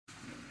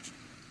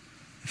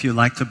If you'd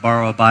like to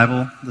borrow a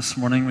Bible this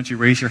morning, would you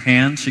raise your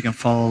hand so you can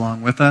follow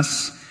along with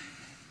us?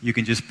 You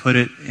can just put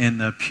it in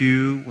the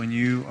pew when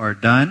you are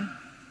done.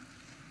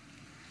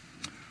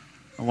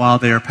 While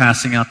they are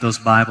passing out those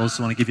Bibles,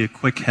 I want to give you a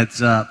quick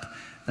heads up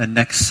that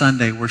next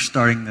Sunday we're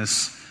starting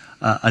this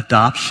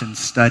adoption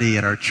study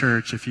at our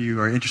church. If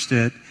you are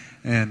interested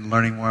in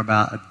learning more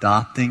about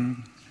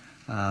adopting,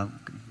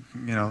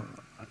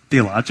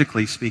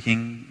 theologically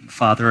speaking,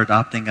 Father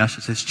adopting us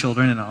as His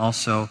children, and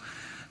also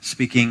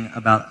speaking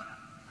about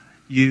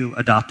you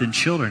adopting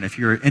children. If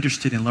you're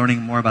interested in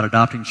learning more about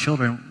adopting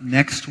children,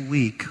 next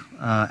week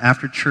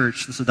after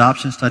church, this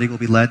adoption study will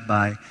be led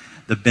by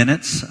the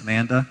Bennetts,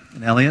 Amanda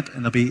and Elliot,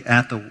 and they'll be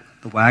at the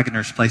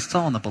Wagoner's place. It's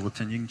all in the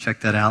bulletin. You can check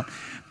that out.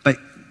 But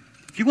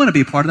if you want to be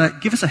a part of that,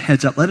 give us a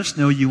heads up. Let us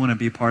know you want to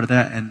be a part of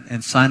that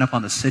and sign up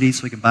on the city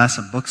so we can buy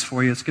some books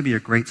for you. It's going to be a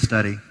great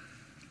study.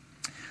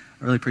 I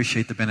really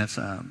appreciate the Bennetts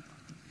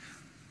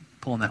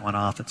pulling that one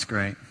off. That's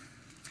great.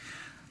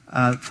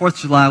 4th of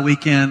July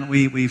weekend,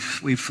 we're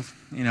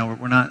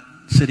not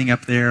sitting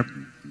up there.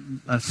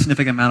 A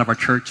significant amount of our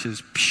church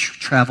has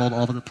traveled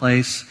all over the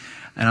place,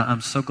 and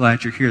I'm so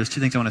glad you're here. There's two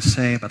things I want to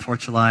say about 4th of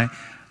July.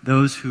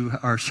 Those who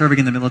are serving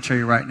in the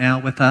military right now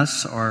with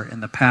us or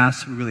in the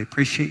past, we really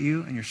appreciate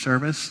you and your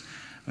service.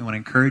 We want to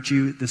encourage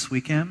you this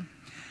weekend.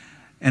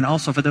 And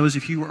also for those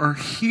of you who are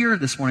here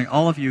this morning,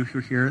 all of you who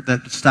are here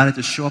that decided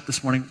to show up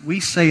this morning, we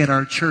say at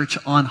our church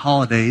on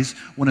holidays,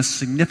 when a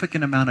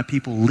significant amount of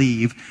people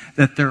leave,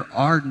 that there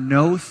are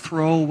no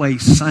throwaway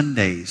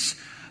Sundays,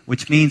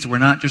 which means we're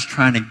not just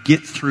trying to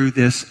get through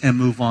this and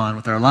move on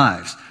with our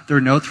lives. There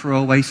are no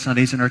throwaway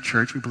Sundays in our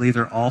church. We believe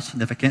they're all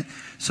significant.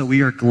 So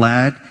we are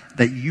glad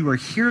that you are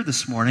here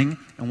this morning,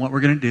 and what we're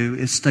going to do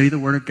is study the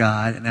Word of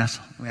God and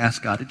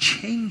ask God to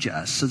change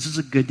us. So this is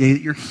a good day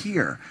that you're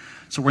here.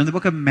 So we're in the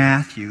book of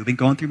Matthew. We've been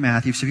going through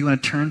Matthew. So if you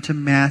want to turn to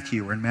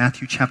Matthew, we're in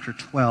Matthew chapter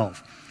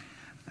 12.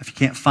 If you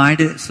can't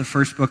find it, it's the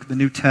first book of the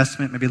New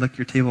Testament. Maybe look at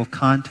your table of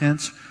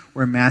contents.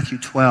 We're in Matthew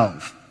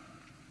 12.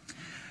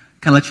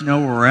 Kind of let you know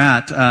where we're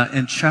at.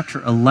 In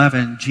chapter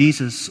 11,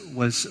 Jesus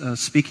was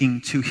speaking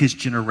to his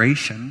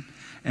generation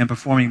and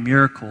performing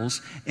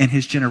miracles, and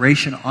his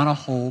generation on a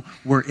whole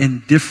were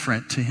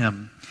indifferent to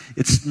him.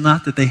 It's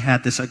not that they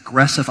had this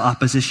aggressive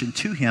opposition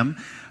to him,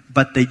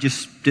 but they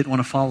just didn't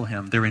want to follow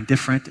him. They're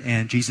indifferent,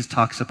 and Jesus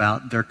talks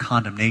about their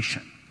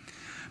condemnation.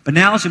 But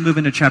now as we move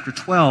into chapter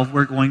 12,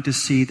 we're going to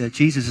see that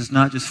Jesus is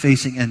not just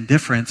facing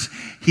indifference,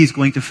 he's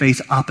going to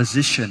face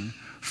opposition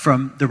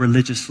from the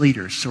religious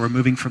leaders. So we're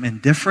moving from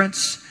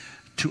indifference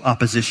to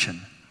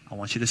opposition. I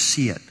want you to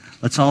see it.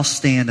 Let's all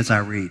stand as I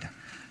read.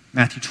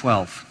 Matthew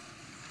 12.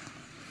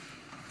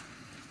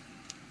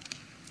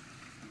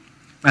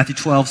 Matthew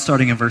 12,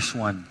 starting in verse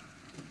 1.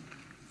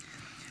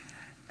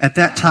 At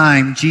that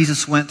time,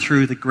 Jesus went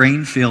through the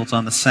grain fields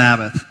on the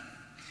Sabbath.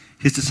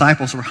 His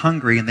disciples were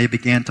hungry, and they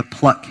began to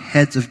pluck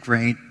heads of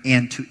grain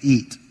and to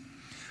eat.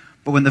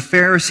 But when the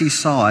Pharisees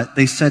saw it,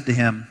 they said to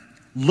him,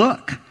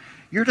 "Look,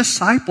 your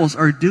disciples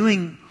are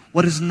doing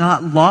what is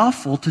not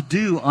lawful to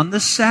do on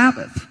the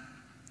Sabbath."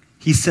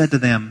 He said to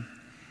them,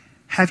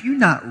 "Have you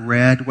not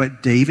read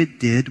what David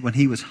did when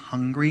he was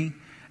hungry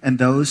and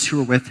those who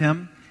were with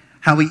him?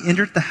 How he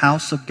entered the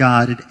house of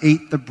God and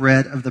ate the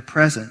bread of the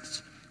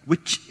presence,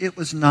 which it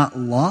was not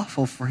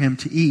lawful for him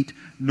to eat,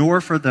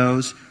 nor for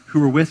those who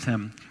were with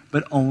him,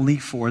 but only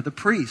for the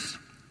priests?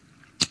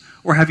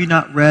 Or have you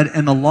not read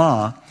in the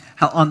law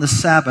how on the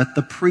Sabbath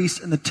the priests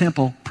in the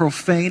temple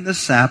profane the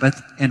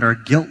Sabbath and are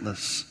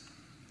guiltless?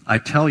 I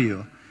tell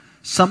you,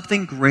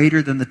 something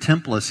greater than the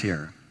temple is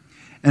here.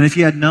 And if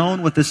you had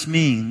known what this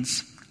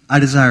means, I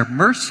desire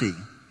mercy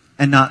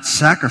and not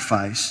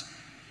sacrifice,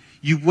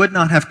 you would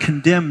not have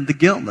condemned the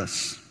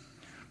guiltless.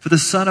 For the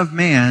Son of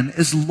Man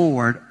is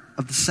Lord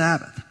of the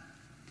Sabbath."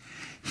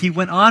 He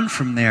went on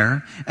from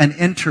there and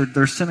entered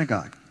their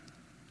synagogue.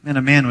 And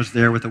a man was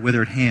there with a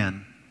withered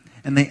hand.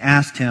 And they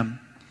asked him,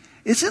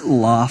 "Is it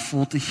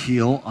lawful to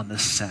heal on the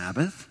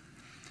Sabbath?"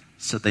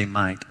 So they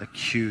might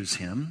accuse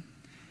him.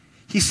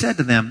 He said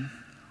to them,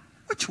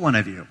 "Which one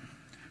of you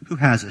who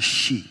has a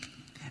sheep,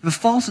 if it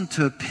falls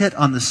into a pit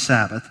on the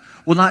Sabbath,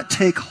 will not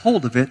take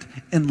hold of it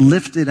and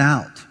lift it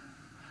out?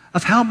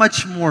 Of how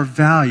much more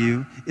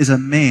value is a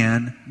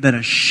man than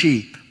a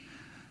sheep?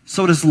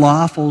 So it is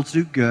lawful to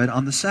do good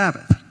on the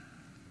Sabbath."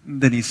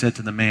 Then he said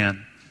to the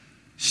man,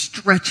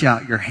 "Stretch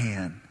out your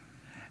hand."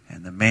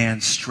 And the man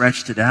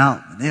stretched it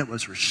out, and it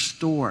was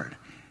restored,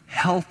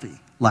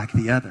 healthy like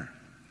the other.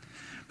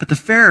 But the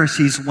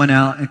Pharisees went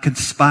out and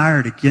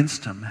conspired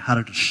against him, how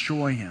to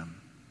destroy him.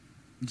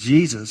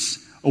 Jesus,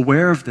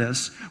 aware of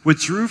this,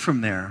 withdrew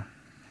from there,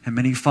 and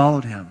many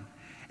followed him.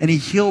 And he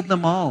healed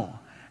them all,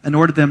 and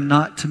ordered them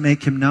not to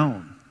make him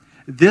known.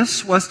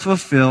 This was to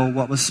fulfill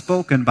what was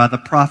spoken by the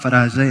prophet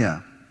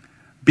Isaiah.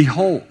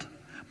 "Behold,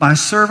 my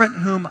servant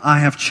whom I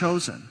have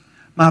chosen,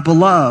 my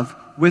beloved,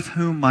 with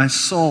whom my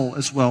soul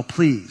is well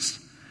pleased.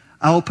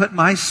 I will put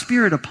my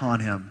spirit upon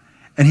him,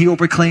 and he will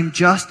proclaim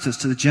justice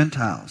to the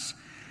Gentiles.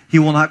 He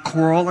will not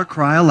quarrel or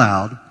cry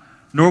aloud,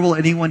 nor will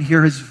anyone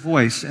hear his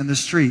voice in the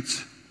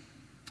streets.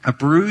 A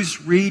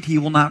bruised reed he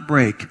will not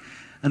break,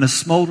 and a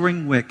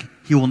smoldering wick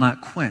he will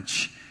not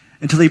quench,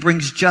 until he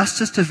brings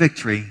justice to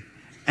victory,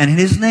 and in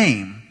his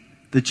name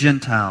the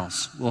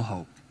Gentiles will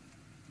hope.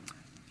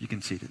 You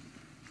can see it.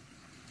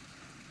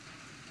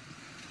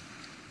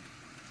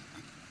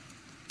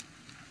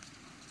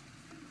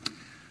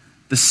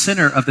 The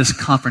center of this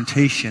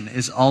confrontation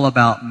is all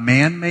about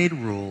man-made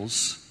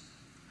rules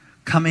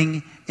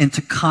coming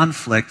into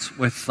conflict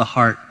with the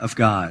heart of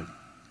God.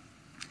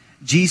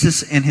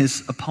 Jesus and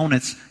his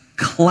opponents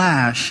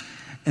clash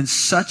in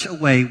such a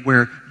way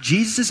where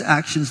Jesus'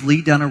 actions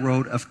lead down a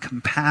road of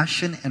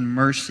compassion and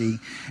mercy,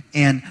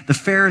 and the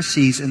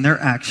Pharisees and their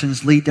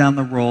actions lead down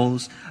the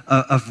roads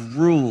of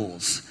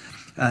rules.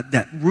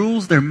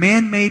 They're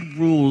man-made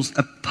rules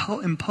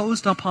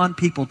imposed upon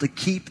people to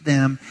keep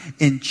them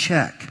in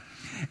check.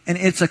 And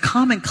it's a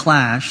common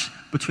clash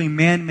between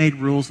man-made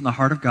rules and the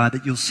heart of God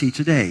that you'll see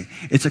today.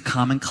 It's a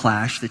common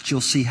clash that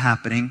you'll see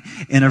happening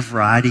in a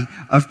variety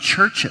of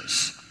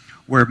churches,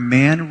 where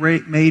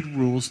man-made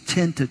rules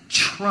tend to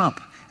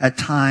trump, at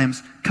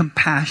times,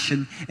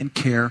 compassion and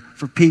care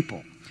for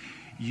people.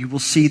 You will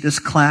see this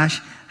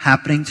clash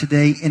happening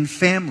today in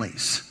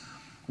families,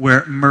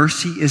 where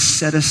mercy is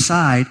set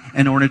aside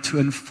in order to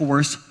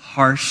enforce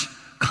harsh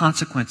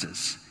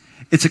consequences.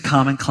 It's a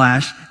common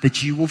clash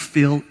that you will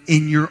feel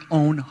in your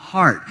own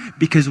heart,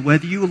 because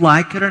whether you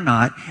like it or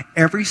not,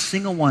 every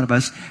single one of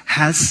us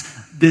has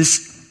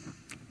this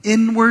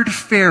inward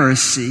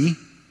Pharisee.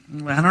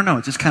 I don't know,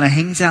 it just kind of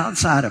hangs out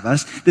inside of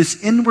us.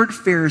 This inward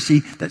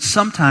Pharisee that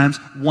sometimes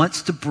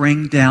wants to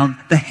bring down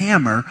the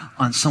hammer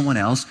on someone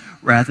else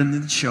rather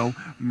than show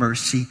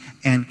mercy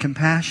and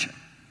compassion.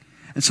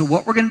 And so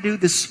what we're going to do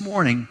this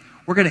morning,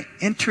 we're going to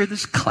enter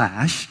this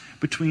clash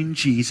between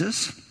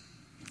Jesus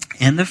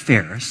and the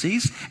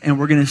Pharisees, and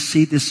we're going to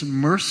see this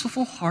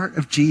merciful heart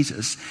of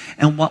Jesus.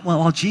 And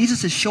while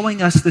Jesus is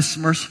showing us this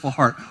merciful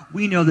heart,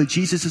 we know that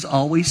Jesus is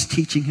always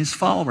teaching his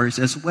followers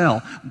as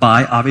well,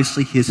 by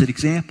obviously his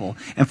example.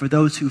 And for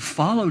those who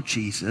follow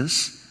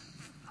Jesus,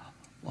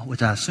 well,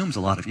 which I assume is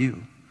a lot of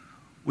you,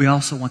 we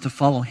also want to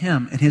follow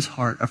him in his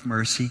heart of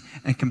mercy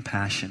and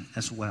compassion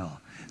as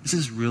well. This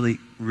is really,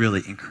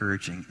 really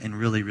encouraging and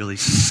really, really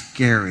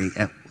scary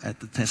at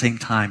the same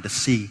time to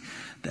see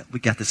that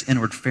we got this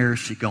inward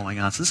Pharisee going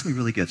on. So this is going to be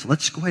really good. So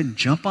let's go ahead and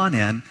jump on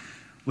in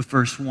with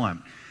verse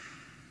 1.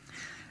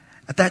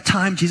 At that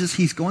time, Jesus,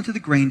 he's going through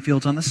the grain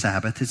fields on the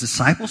Sabbath. His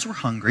disciples were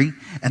hungry,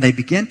 and they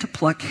began to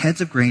pluck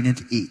heads of grain and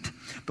to eat.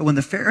 But when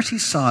the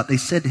Pharisees saw it, they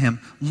said to him,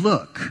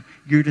 "Look,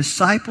 your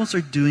disciples are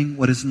doing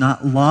what is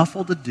not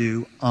lawful to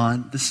do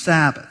on the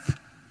Sabbath."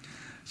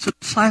 So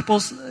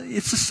disciples,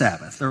 it's the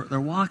Sabbath. They're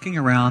walking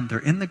around, they're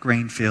in the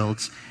grain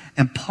fields,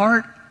 and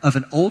part of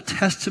an Old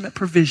Testament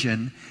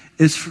provision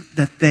is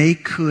that they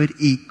could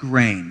eat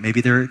grain. Maybe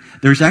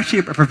there's actually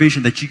a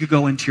provision that you could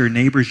go into your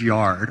neighbor's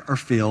yard or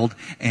field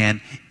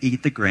and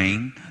eat the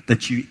grain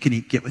that you can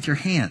get with your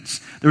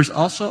hands. There's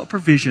also a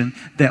provision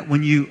that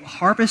when you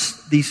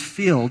harvest these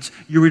fields,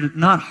 you would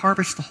not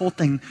harvest the whole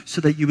thing,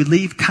 so that you would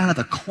leave kind of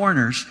the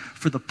corners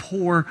for the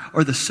poor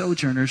or the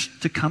sojourners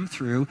to come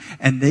through,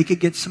 and they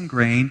could get some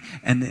grain,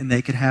 and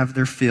they could have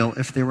their fill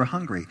if they were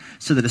hungry.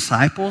 So the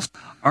disciples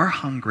are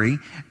hungry,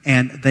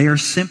 and they are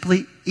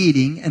simply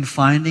eating and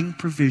finding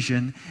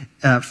provision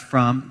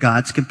from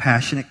God's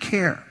compassionate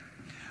care.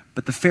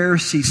 But the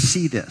Pharisees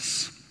see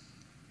this.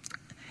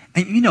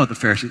 And you know the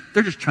Pharisees,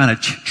 they're just trying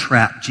to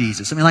trap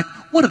Jesus. I mean, like,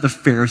 what are the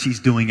Pharisees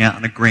doing out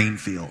in a grain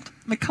field?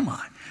 I mean, come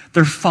on.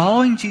 They're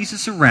following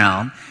Jesus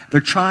around.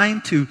 They're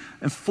trying to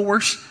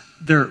enforce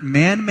their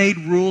man-made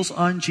rules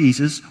on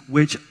Jesus,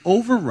 which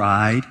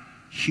override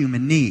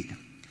human need.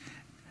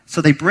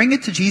 So they bring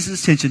it to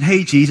Jesus' attention.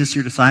 Hey, Jesus,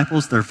 your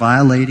disciples, they're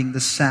violating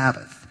the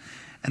Sabbath.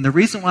 And the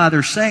reason why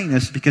they're saying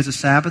this is because the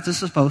Sabbath is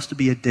supposed to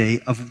be a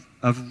day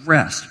of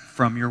rest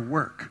from your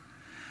work.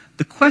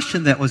 The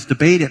question that was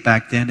debated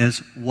back then is,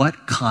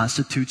 what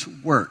constitutes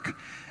work?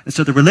 And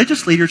so the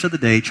religious leaders of the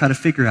day try to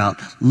figure out,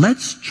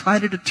 let's try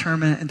to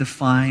determine and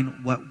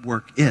define what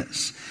work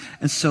is.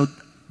 And so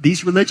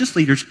these religious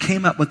leaders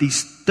came up with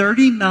these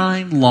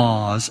 39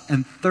 laws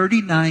and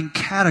 39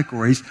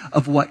 categories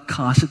of what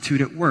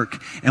constituted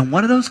work. And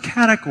one of those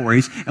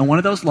categories and one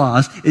of those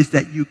laws is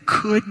that you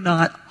could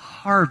not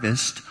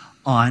harvest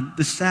on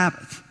the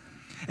Sabbath.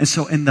 And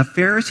so in the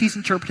Pharisees'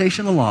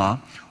 interpretation of the law,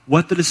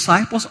 what the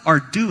disciples are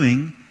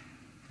doing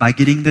by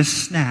getting this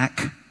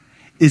snack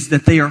is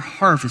that they are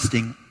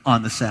harvesting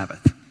on the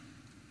Sabbath.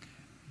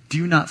 Do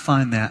you not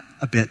find that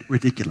a bit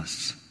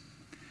ridiculous?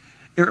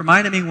 It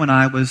reminded me when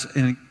I was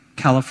in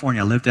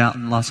California. I lived out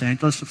in Los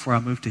Angeles before I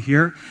moved to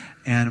here.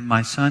 And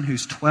my son,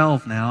 who's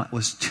 12 now,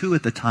 was 2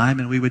 at the time.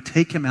 And we would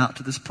take him out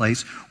to this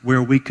place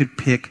where we could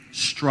pick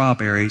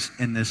strawberries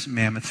in this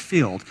mammoth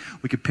field.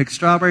 We could pick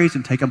strawberries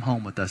and take them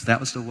home with us. That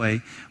was the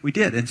way we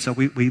did. And so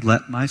we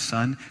let my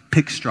son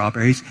pick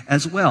strawberries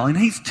as well. And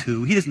he's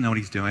 2. He doesn't know what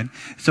he's doing.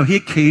 So he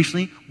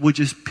occasionally would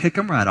just pick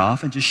them right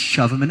off and just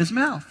shove them in his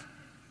mouth.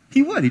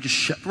 He would. He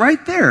just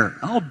right there,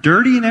 all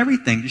dirty and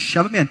everything, just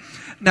shove them in.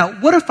 Now,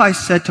 what if I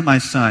said to my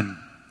son,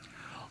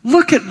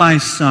 "Look at my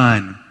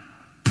son.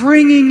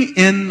 bringing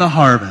in the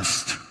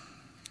harvest.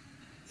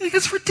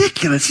 It's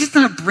ridiculous. He's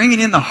not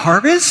bringing in the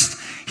harvest.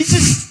 He's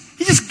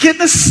just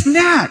getting a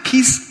snack.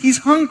 He's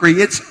hungry.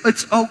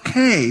 It's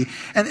okay.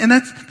 And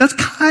that's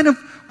kind of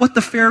what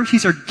the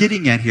Pharisees are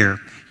getting at here.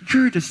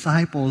 Your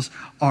disciples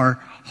are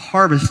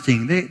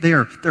harvesting.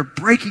 They're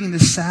breaking the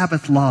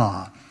Sabbath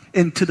law.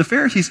 And to the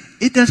Pharisees,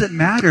 it doesn't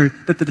matter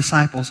that the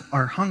disciples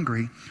are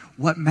hungry.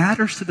 What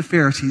matters to the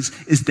Pharisees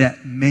is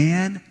that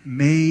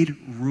man-made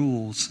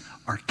rules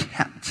are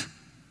kept.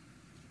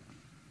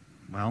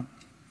 Well,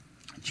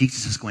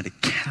 Jesus is going to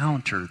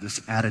counter this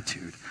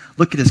attitude.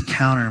 Look at his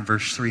counter in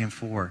verse 3 and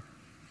 4.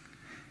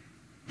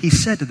 He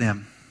said to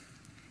them,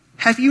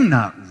 "Have you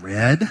not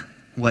read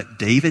what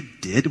David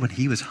did when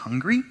he was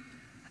hungry,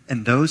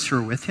 and those who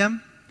were with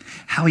him?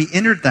 How he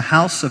entered the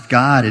house of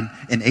God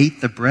and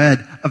ate the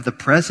bread of the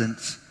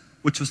presence,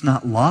 which was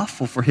not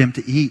lawful for him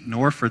to eat,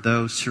 nor for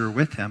those who were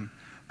with him,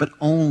 but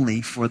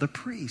only for the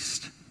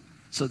priest."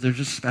 So there's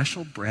a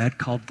special bread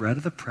called bread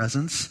of the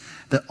presence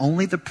that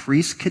only the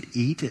priest could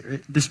eat.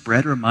 This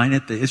bread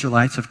reminded the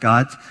Israelites of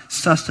God's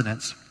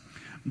sustenance.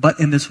 But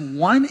in this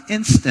one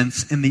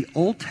instance in the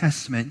Old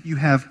Testament, you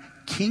have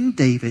King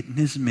David and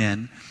his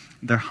men.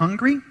 They're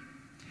hungry.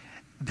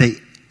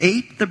 They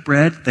ate the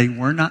bread they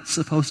were not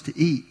supposed to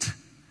eat.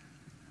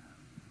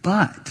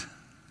 But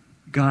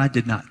God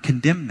did not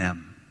condemn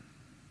them.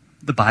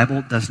 The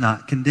Bible does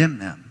not condemn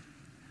them.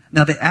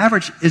 Now, the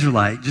average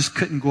Israelite just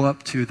couldn't go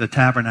up to the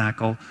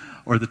tabernacle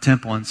or the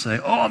temple and say,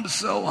 "Oh, I'm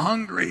so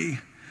hungry.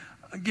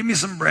 Give me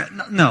some bread."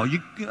 No,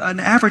 an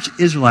average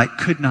Israelite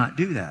could not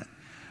do that.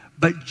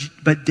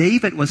 But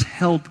David was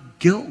held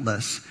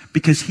guiltless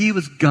because he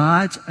was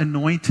God's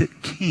anointed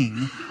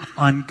king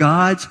on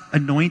God's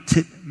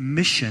anointed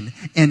mission.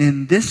 And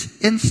in this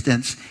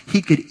instance,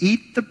 he could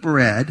eat the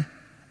bread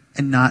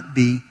and not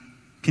be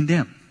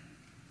condemned.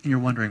 And you're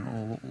wondering,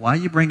 well, why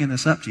are you bringing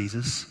this up,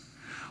 Jesus?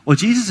 Well,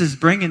 Jesus is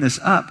bringing this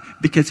up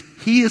because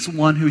he is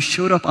one who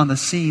showed up on the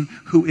scene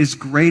who is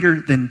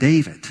greater than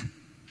David.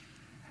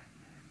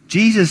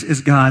 Jesus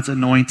is God's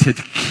anointed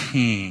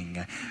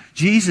king.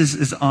 Jesus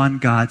is on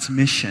God's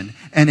mission.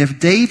 And if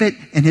David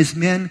and his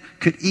men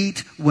could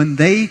eat when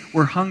they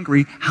were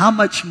hungry, how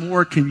much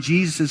more can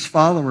Jesus'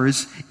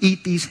 followers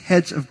eat these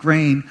heads of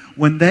grain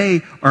when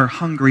they are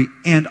hungry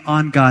and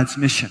on God's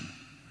mission?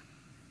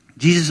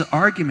 Jesus'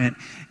 argument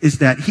is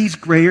that he's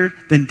greater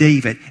than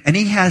David, and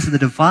he has the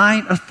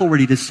divine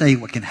authority to say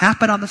what can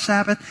happen on the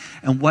Sabbath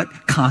and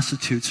what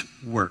constitutes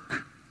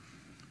work.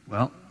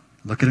 Well,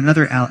 look at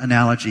another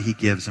analogy he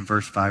gives in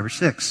verse 5 or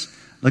 6.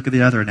 Look at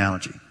the other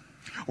analogy.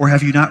 "Or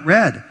have you not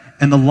read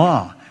in the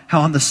law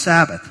how on the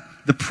Sabbath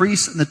the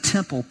priests in the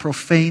temple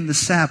profane the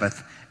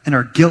Sabbath and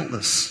are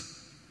guiltless?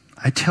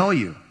 I tell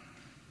you,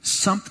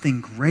 something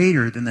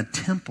greater than the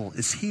temple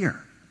is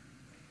here."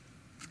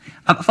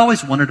 I've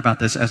always wondered about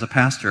this as a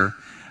pastor.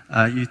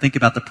 You think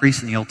about the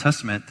priests in the Old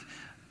Testament,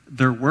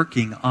 they're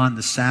working on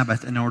the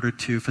Sabbath in order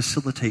to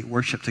facilitate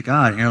worship to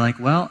God. And you're like,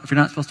 well, if you're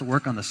not supposed to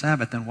work on the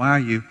Sabbath, then why are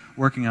you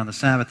working on the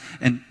Sabbath?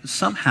 And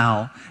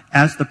somehow,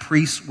 as the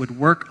priests would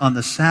work on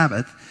the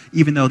Sabbath,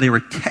 even though they were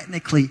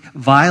technically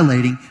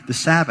violating the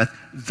Sabbath,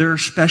 their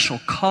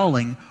special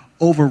calling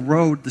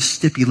overrode the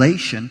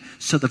stipulation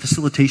so the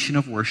facilitation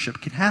of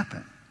worship can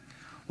happen.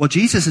 Well,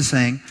 Jesus is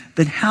saying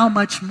that how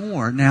much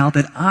more now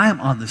that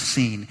I'm on the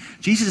scene?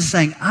 Jesus is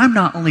saying I'm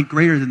not only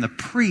greater than the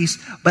priest,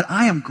 but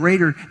I am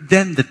greater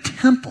than the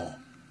temple.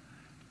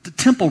 The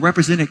temple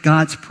represented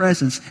God's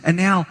presence, and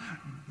now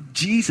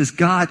Jesus,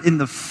 God in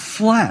the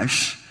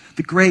flesh,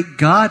 the great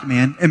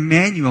God-man,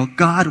 Emmanuel,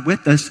 God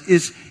with us,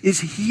 is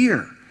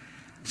here.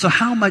 So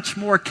how much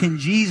more can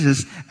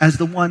Jesus, as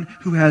the one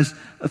who has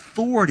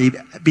authority,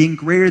 being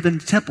greater than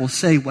the temple,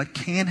 say what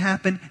can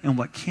happen and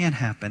what can't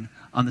happen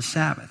on the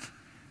Sabbath?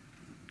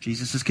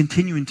 Jesus is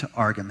continuing to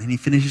argue, and he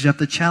finishes up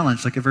the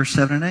challenge. Look at verse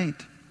 7 and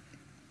 8.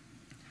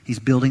 He's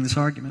building this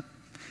argument.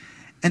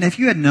 "And if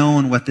you had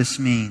known what this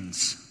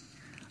means,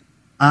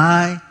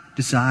 I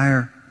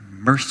desire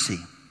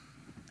mercy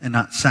and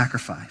not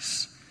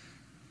sacrifice,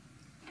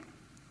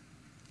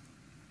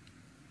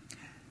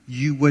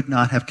 you would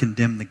not have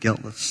condemned the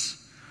guiltless,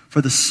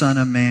 for the Son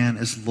of Man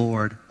is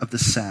Lord of the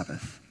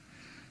Sabbath."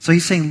 So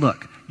he's saying,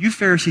 look, you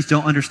Pharisees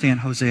don't understand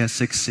Hosea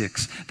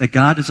 6:6, that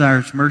God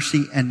desires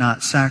mercy and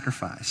not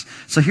sacrifice.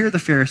 So here are the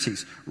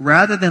Pharisees.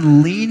 Rather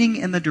than leaning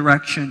in the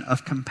direction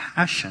of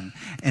compassion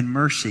and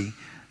mercy,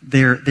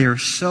 they're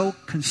so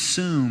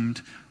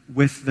consumed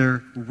with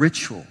their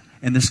ritual.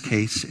 In this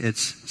case,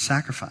 it's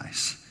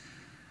sacrifice.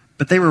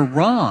 But they were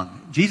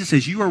wrong. Jesus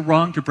says, you are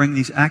wrong to bring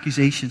these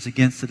accusations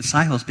against the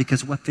disciples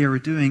because what they were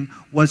doing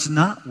was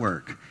not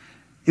work.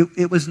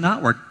 It was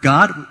not work.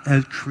 God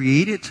has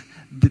created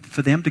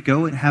for them to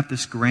go and have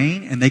this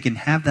grain, and they can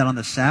have that on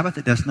the Sabbath.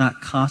 It does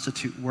not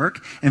constitute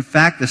work. In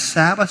fact, the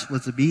Sabbath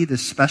was to be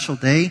this special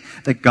day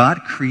that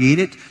God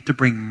created to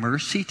bring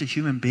mercy to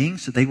human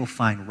beings so they will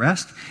find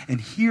rest.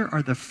 And here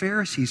are the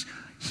Pharisees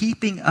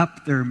heaping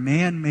up their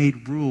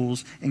man-made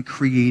rules and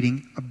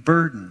creating a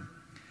burden.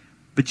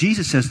 But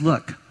Jesus says,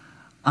 look,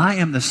 I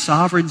am the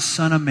sovereign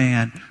Son of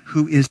Man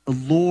who is the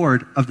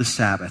Lord of the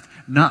Sabbath.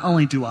 Not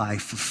only do I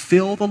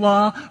fulfill the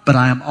law, but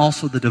I am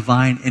also the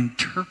divine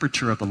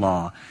interpreter of the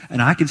law.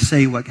 And I can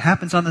say what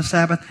happens on the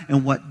Sabbath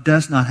and what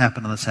does not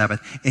happen on the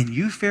Sabbath. And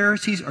you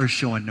Pharisees are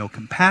showing no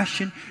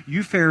compassion.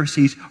 You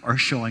Pharisees are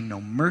showing no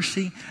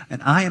mercy.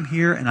 And I am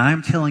here and I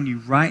am telling you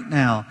right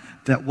now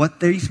that what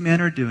these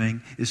men are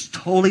doing is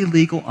totally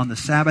legal on the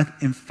Sabbath.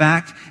 In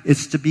fact,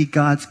 it's to be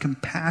God's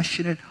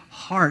compassionate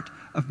heart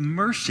of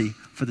mercy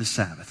for the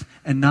Sabbath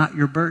and not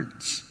your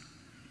burdens.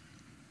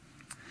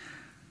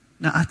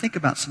 Now, I think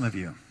about some of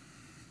you.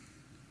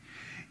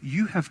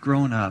 You have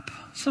grown up,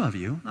 some of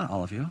you, not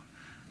all of you,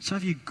 some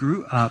of you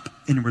grew up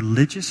in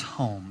religious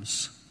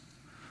homes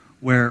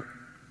where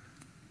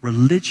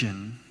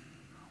religion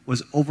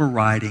was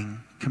overriding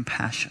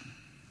compassion.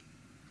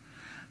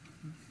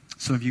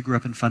 Some of you grew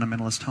up in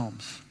fundamentalist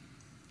homes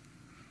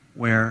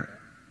where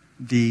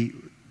the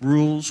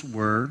rules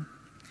were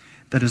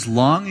that as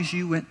long as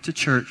you went to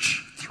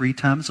church 3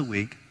 times a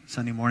week,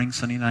 Sunday morning,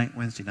 Sunday night,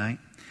 Wednesday night,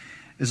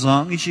 as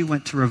long as you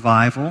went to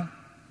revival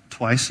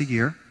twice a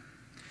year,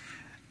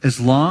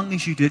 as long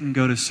as you didn't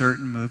go to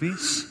certain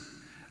movies,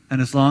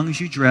 and as long as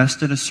you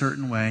dressed in a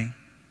certain way,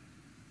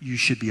 you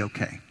should be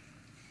okay.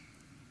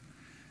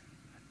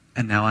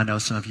 And now I know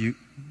some of you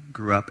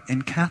grew up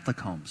in Catholic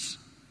homes.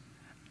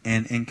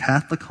 And in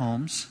Catholic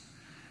homes,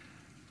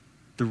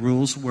 the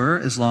rules were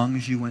as long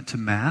as you went to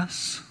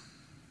Mass,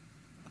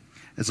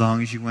 as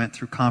long as you went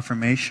through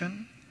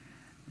confirmation,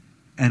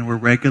 and were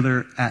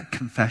regular at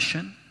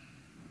confession,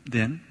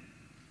 then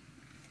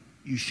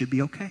you should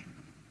be okay.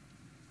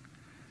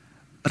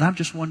 But I'm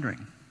just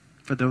wondering,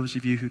 for those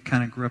of you who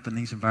kind of grew up in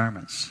these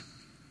environments,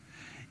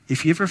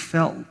 if you ever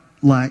felt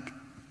like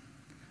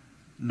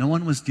no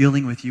one was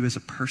dealing with you as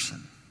a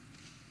person,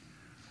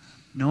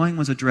 no one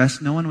was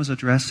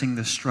addressing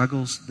the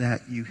struggles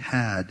that you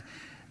had.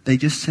 They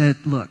just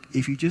said, look,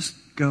 if you just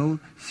go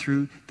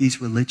through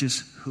these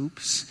religious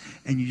hoops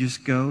and you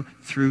just go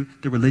through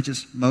the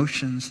religious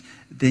motions,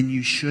 then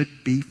you should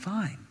be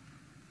fine.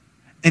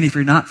 And if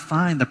you're not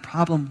fine, the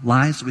problem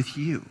lies with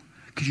you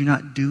because you're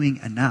not doing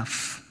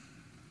enough.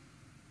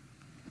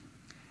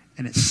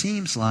 And it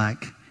seems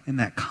like in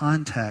that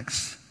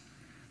context,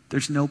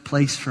 there's no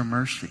place for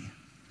mercy.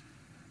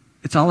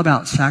 It's all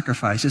about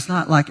sacrifice. It's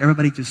not like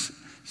everybody just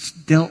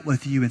dealt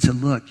with you and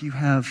said, look, you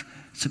have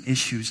some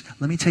issues.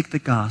 Let me take the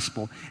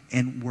gospel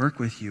and work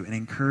with you and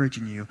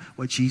encouraging you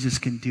what Jesus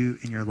can do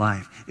in your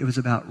life. It was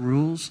about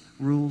rules,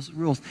 rules,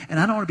 rules. And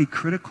I don't want to be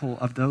critical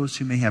of those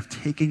who may have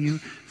taken you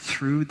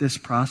through this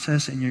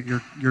process in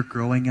your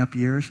growing up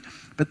years.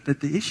 But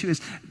the issue is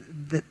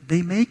that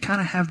they may kind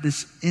of have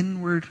this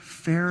inward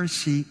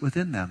Pharisee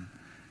within them.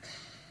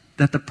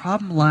 That the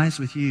problem lies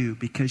with you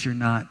because you're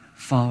not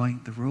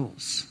following the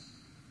rules.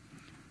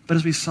 But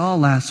as we saw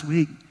last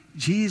week,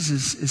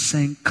 Jesus is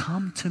saying,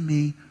 come to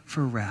me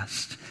for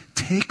rest.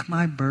 Take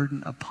my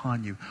burden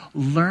upon you.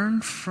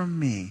 Learn from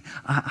me.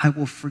 I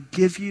will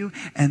forgive you,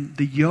 and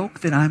the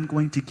yoke that I'm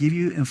going to give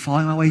you in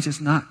following my ways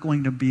is not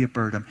going to be a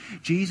burden.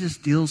 Jesus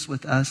deals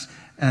with us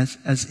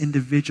as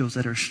individuals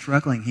that are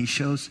struggling. He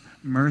shows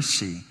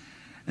mercy.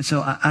 And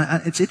so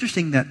it's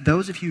interesting that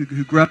those of you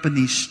who grew up in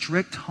these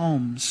strict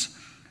homes,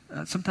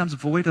 sometimes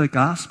void of the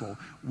gospel,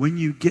 when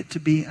you get to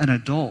be an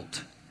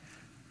adult,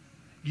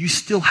 you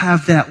still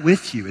have that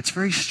with you. It's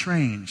very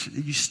strange.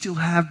 You still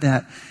have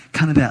that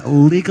kind of that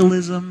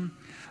legalism,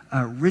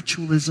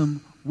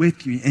 ritualism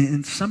with you.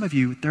 And some of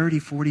you, 30,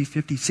 40,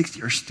 50,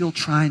 60, are still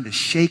trying to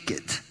shake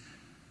it.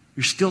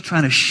 You're still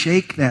trying to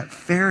shake that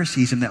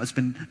Phariseeism that has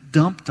been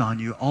dumped on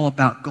you, all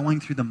about going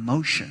through the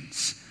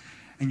motions.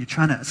 And you're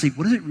trying to say,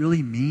 what does it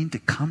really mean to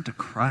come to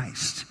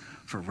Christ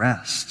for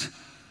rest?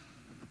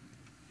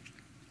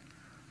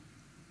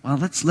 Well,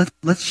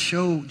 let's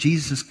show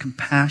Jesus'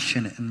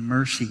 compassion and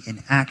mercy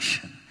in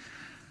action.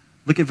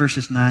 Look at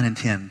verses 9 and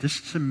 10.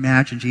 Just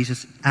imagine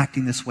Jesus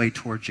acting this way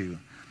towards you.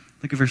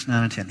 Look at verse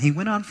 9 and 10. He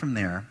went on from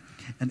there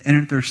and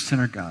entered their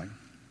synagogue.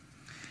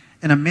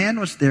 And a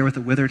man was there with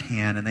a withered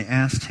hand, and they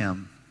asked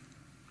him,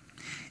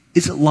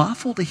 is it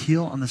lawful to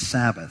heal on the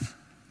Sabbath?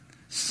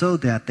 So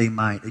that they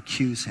might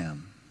accuse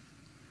him.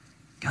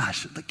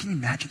 Gosh, can you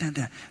imagine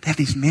that? They have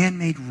these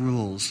man-made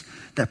rules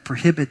that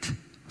prohibit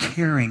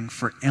caring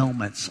for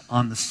ailments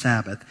on the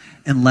Sabbath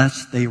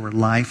unless they were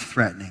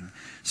life-threatening.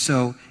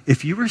 So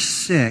if you were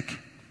sick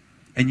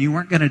and you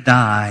weren't going to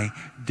die,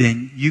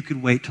 then you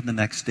could wait till the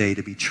next day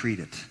to be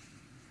treated.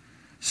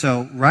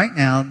 So right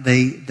now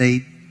they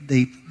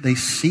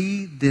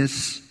see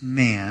this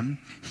man.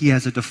 He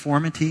has a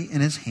deformity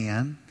in his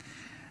hand,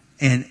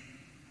 and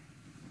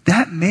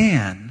that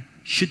man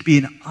should be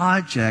an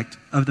object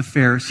of the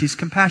Pharisees'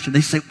 compassion. They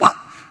say, wow,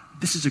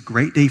 this is a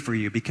great day for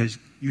you because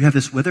you have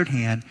this withered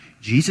hand.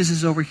 Jesus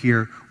is over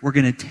here. We're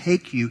going to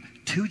take you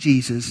to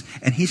Jesus,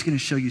 and he's going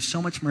to show you so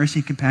much mercy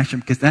and compassion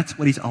because that's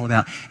what he's all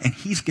about. And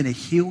he's going to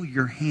heal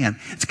your hand.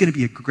 It's going to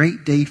be a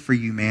great day for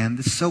you, man.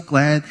 I'm so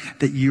glad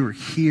that you are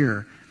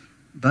here.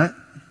 But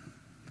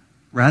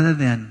rather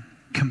than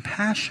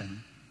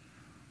compassion,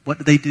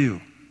 what do?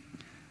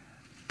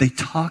 they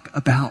talk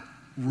about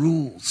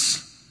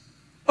rules.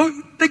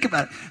 Oh, think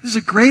about it. This is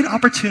a great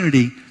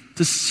opportunity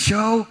to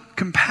show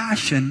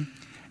compassion,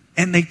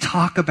 and they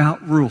talk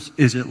about rules.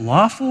 Is it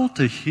lawful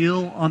to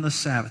heal on the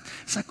Sabbath?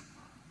 It's like,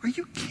 are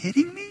you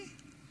kidding me?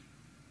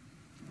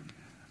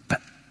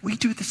 But we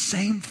do the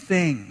same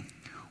thing.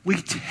 We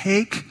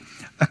take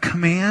a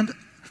command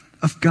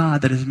of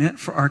God that is meant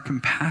for our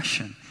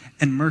compassion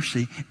and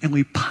mercy, and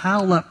we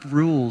pile up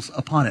rules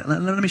upon it.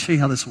 Let me show you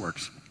how this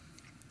works.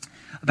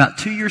 About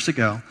 2 years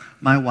ago,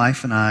 my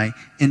wife and I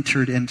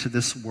entered into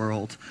this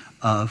world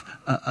of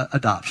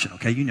adoption.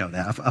 Okay, you know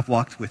that. I've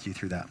walked with you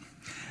through that.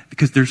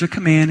 Because there's a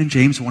command in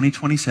James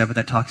 1:27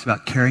 that talks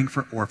about caring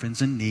for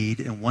orphans in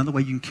need, and one of the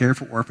ways you can care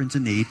for orphans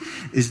in need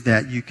is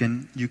that you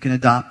can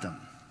adopt them.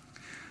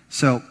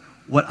 So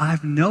what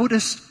I've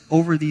noticed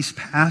over these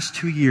past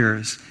 2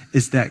 years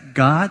is that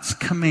God's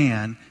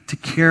command to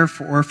care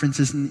for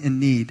orphans in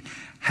need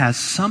has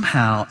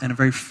somehow, in a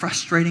very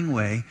frustrating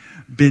way,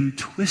 been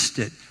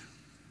twisted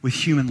with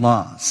human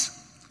laws.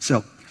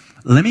 So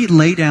let me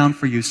lay down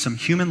for you some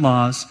human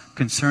laws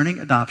concerning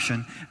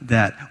adoption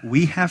that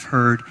we have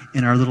heard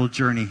in our little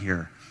journey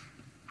here.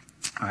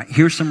 All right,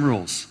 here's some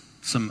rules,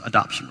 some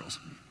adoption rules.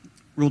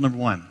 Rule number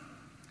 1,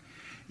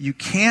 you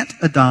can't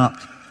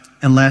adopt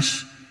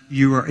unless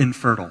you are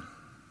infertile.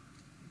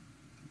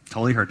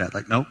 Totally heard that.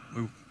 Like, nope,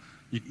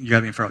 you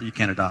gotta be infertile. You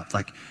can't adopt.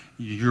 Like,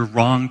 you're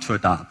wrong to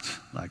adopt.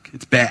 Like,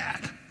 it's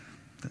bad.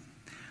 All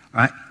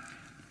right?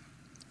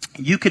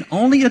 You can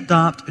only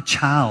adopt a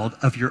child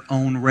of your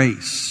own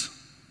race.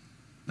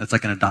 That's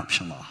like an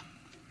adoption law.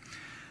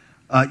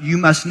 You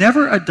must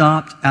never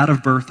adopt out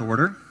of birth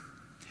order.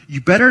 You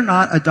better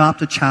not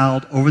adopt a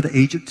child over the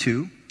age of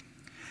 2.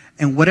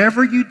 And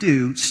whatever you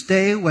do,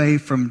 stay away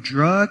from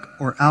drug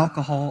or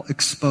alcohol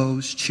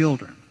exposed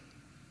children.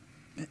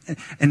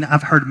 And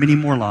I've heard many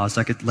more laws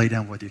I could lay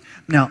down with you.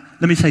 Now,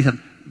 let me tell you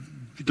something.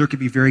 There could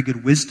be very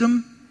good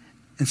wisdom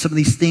in some of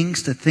these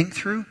things to think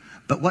through.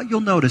 But what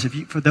you'll notice,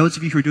 for those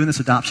of you who are doing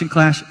this adoption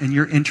class and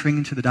you're entering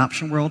into the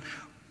adoption world,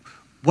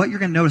 what you're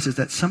going to notice is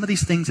that some of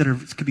these things that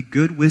could be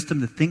good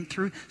wisdom to think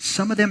through,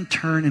 some of them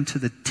turn into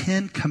the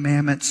 10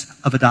 commandments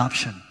of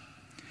adoption.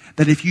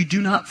 That if you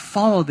do not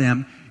follow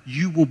them,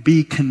 you will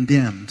be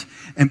condemned.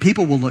 And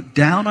people will look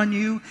down on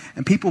you,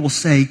 and people will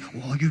say,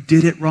 well, you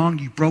did it wrong,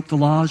 you broke the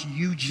laws,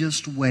 you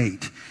just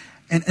wait.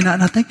 And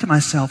I think to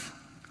myself,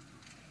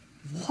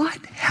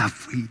 what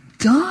have we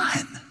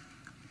done?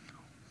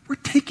 We're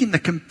taking the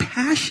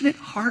compassionate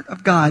heart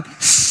of God,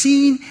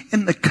 seen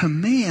in the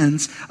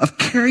commands of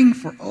caring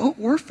for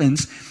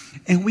orphans,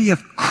 and we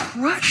have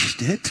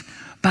crushed it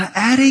by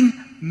adding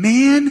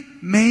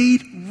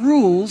man-made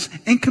rules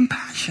and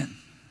compassion.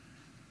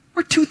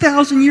 We're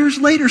 2,000 years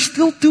later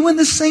still doing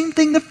the same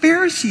thing the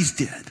Pharisees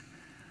did.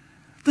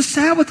 The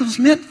Sabbath was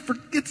meant for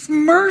its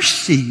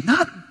mercy,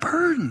 not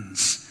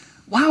burdens.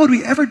 Why would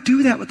we ever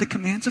do that with the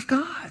commands of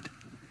God?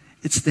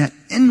 It's that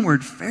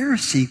inward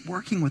Pharisee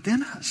working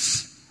within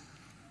us.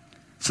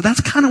 So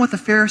that's kind of what the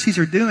Pharisees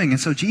are doing. And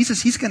so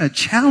Jesus, he's going to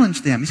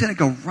challenge them. He's going to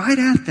go right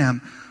at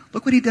them.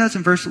 Look what he does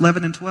in verse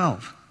 11 and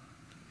 12.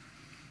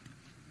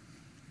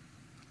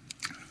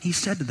 He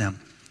said to them,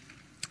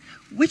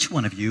 which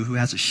one of you who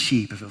has a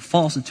sheep, if it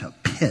falls into a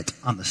pit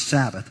on the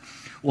Sabbath,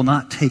 will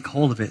not take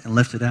hold of it and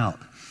lift it out?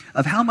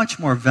 Of how much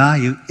more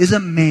value is a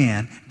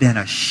man than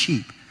a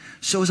sheep?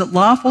 So is it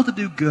lawful to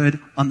do good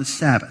on the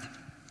Sabbath?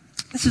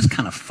 This is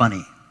kind of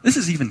funny. This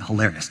is even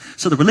hilarious.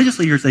 So the religious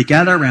leaders, they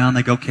gather around,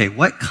 they go, okay,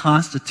 what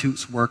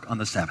constitutes work on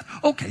the Sabbath?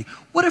 Okay,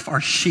 what if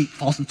our sheep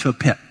falls into a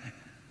pit?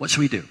 What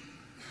should we do?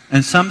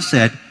 And some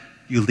said,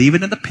 you leave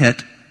it in the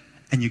pit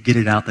and you get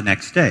it out the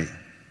next day.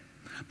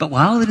 But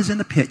while it is in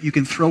the pit, you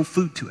can throw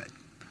food to it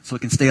so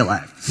it can stay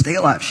alive. Stay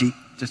alive, sheep.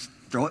 Just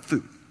throw it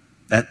food.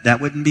 That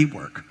wouldn't be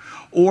work.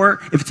 Or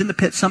if it's in the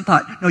pit, some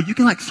thought, no, you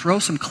can like throw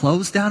some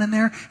clothes down in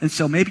there, and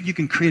so maybe you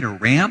can create a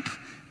ramp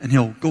and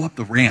he'll go up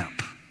the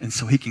ramp and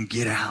so he can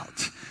get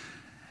out.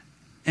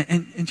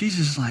 And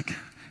Jesus is like,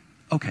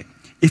 okay,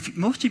 if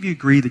most of you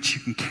agree that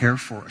you can care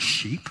for a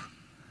sheep,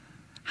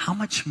 how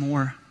much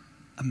more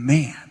a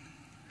man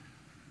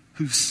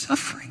who's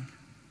suffering?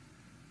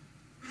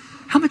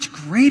 How much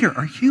greater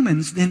are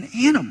humans than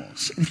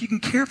animals? And if you can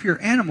care for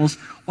your animals,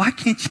 why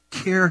can't you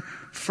care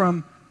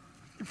from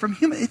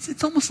humans?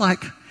 It's almost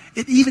like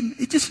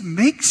it just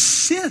makes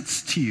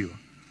sense to you.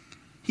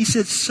 He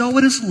said, so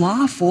it is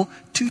lawful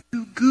to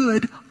do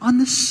good on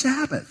the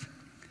Sabbath.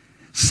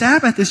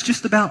 Sabbath is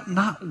just about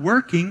not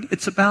working.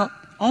 It's about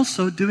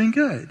also doing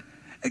good.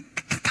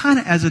 Kind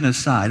of as an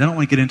aside, I don't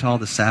want to get into all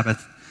the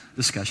Sabbath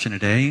discussion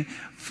today.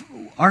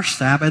 Our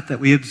Sabbath that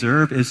we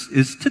observe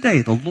is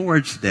today, the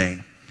Lord's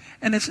Day.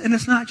 And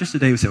it's not just a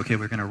day we say, okay,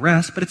 we're going to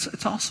rest, but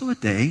it's also a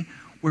day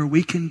where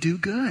we can do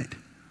good.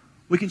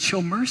 We can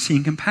show mercy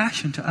and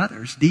compassion to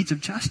others, deeds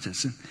of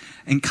justice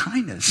and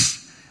kindness.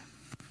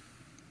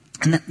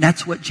 And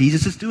that's what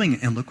Jesus is doing.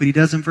 And look what he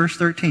does in verse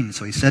 13.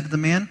 So he said to the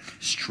man,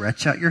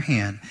 stretch out your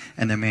hand.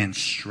 And the man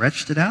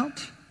stretched it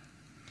out,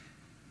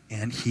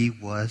 and he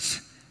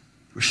was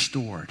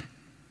restored,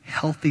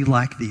 healthy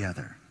like the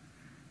other.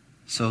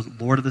 So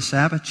Lord of the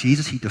Sabbath,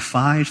 Jesus, he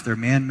defies their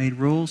man-made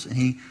rules, and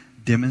he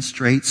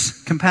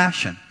demonstrates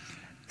compassion.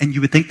 And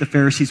you would think the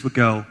Pharisees would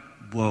go,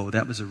 whoa,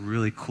 that was a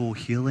really cool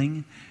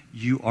healing.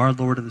 You are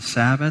Lord of the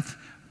Sabbath.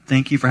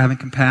 Thank you for having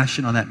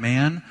compassion on that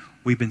man.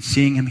 We've been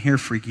seeing him here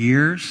for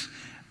years.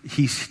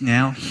 He's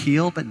now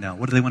healed, but no.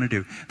 What do they want to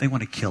do? They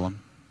want to kill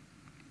him.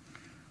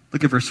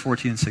 Look at verse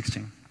 14 and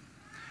 16.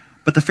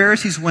 But the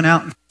Pharisees went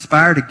out and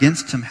conspired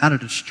against him how to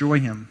destroy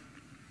him.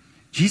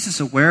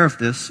 Jesus, aware of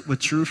this,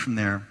 withdrew from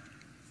there.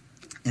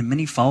 And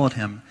many followed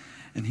him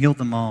and healed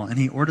them all. And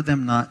he ordered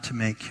them not to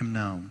make him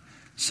known.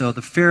 So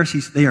the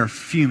Pharisees, they are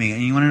fuming.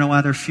 And you want to know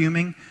why they're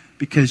fuming?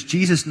 Because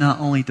Jesus not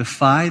only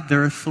defied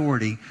their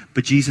authority,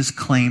 but Jesus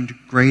claimed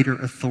greater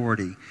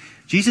authority.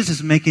 Jesus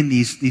is making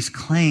these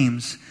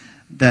claims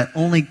that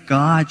only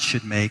God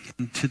should make.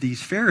 And to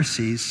these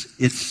Pharisees,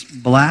 it's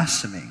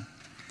blasphemy.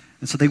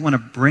 And so they want to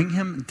bring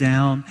him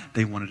down.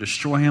 They want to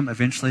destroy him.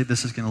 Eventually,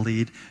 this is going to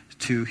lead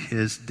to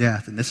his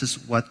death. And this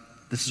is what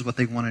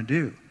they want to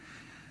do.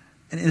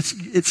 And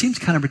it seems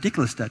kind of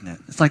ridiculous, doesn't it?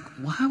 It's like,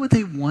 why would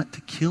they want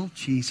to kill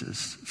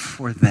Jesus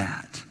for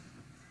that?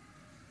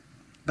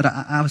 But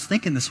I was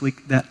thinking this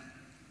week that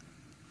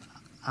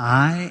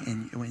I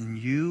and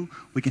you,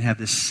 we can have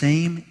this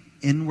same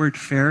inward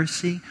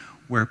Pharisee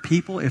where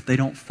people, if they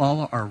don't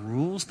follow our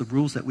rules, the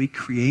rules that we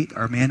create,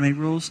 our man-made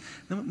rules,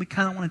 then we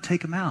kind of want to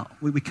take them out.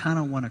 We kind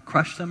of want to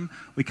crush them.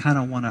 We kind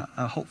of want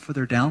to hope for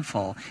their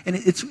downfall. And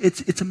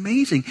it's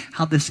amazing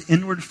how this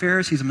inward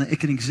Phariseeism,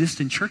 it can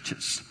exist in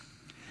churches.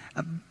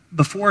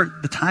 Before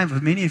the time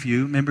of many of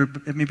you,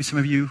 maybe some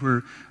of you who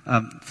were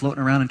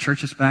floating around in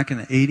churches back in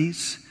the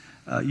 80s,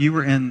 you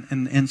were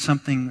in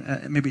something,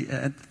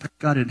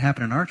 God, it didn't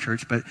happen in our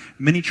church, but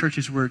many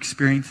churches were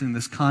experiencing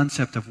this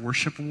concept of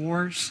worship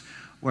wars,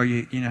 where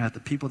you had the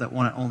people that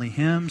wanted only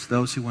hymns,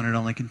 those who wanted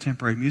only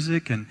contemporary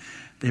music, and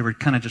they were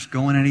kind of just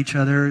going at each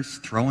other,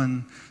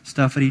 throwing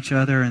stuff at each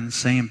other and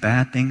saying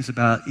bad things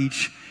about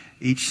each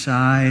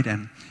side,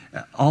 and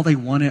all they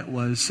wanted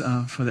was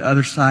for the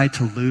other side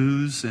to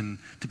lose and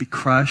to be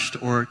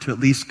crushed, or to at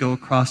least go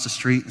across the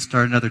street and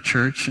start another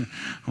church.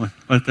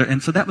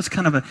 And so that was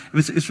kind of it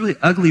was really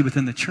ugly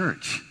within the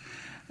church,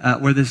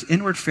 where this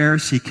inward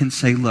Pharisee can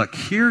say, look,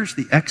 here's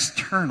the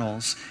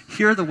externals,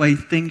 here are the way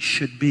things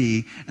should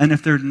be, and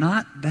if they're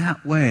not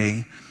that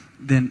way,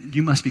 then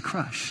you must be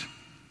crushed.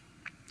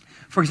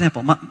 For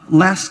example,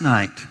 last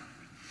night,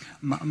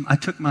 I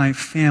took my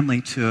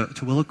family to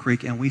Willow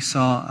Creek, and we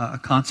saw a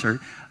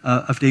concert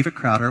of David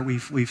Crowder.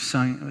 We've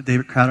sung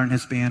David Crowder and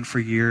his band for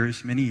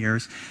years, many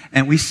years,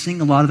 and we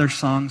sing a lot of their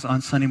songs on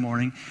Sunday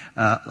morning,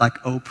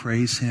 like "Oh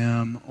Praise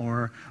Him"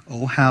 or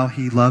 "Oh How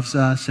He Loves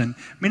Us," and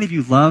many of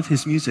you love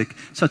his music.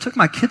 So I took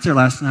my kids there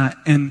last night,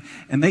 and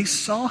they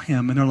saw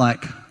him, and they're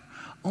like,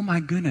 "Oh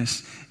my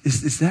goodness,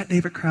 is that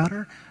David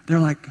Crowder?" They're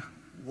like,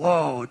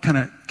 "Whoa!" It kind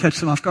of catches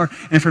them off guard.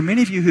 And for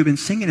many of you who've been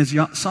singing his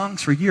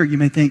songs for a year, you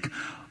may think,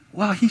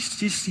 wow, he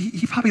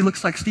probably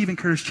looks like Stephen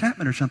Curtis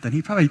Chapman or something.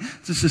 He probably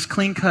just this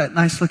clean-cut,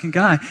 nice-looking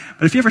guy.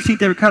 But if you ever seen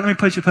David Crowder, let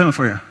me play a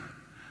for you.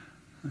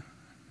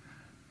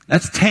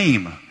 That's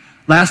tame.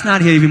 Last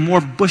night he had even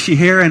more bushy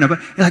hair, and you're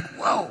like,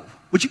 whoa,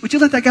 would you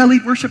let that guy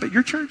lead worship at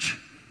your church?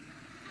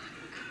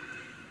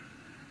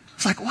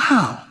 It's like,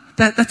 wow,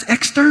 that's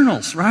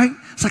externals, right?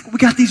 It's like we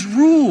got these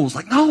rules.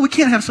 Like, no, we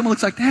can't have someone who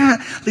looks like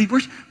that lead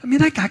worship. I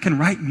mean, that guy can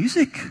write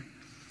music.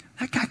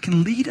 That guy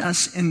can lead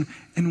us in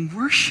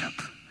worship.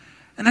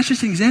 And that's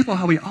just an example of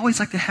how we always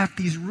like to have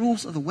these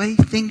rules of the way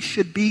things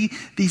should be,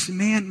 these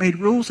man-made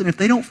rules. And if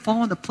they don't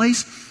fall into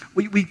place,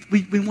 we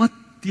want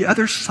the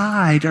other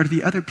side or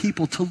the other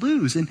people to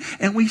lose.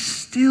 And we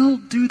still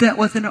do that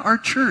within our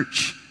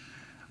church.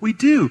 We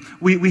do.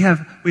 We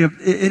have.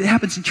 It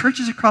happens in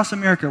churches across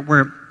America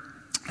where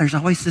there's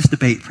always this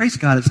debate. Praise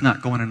God, it's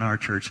not going in our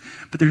church.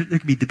 But there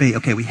can be debate.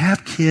 Okay, we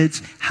have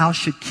kids. How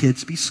should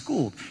kids be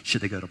schooled?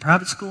 Should they go to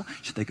private school?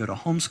 Should they go to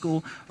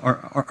homeschool?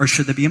 Or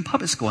should they be in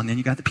public school? And then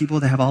you got the people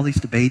that have all these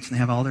debates and they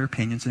have all their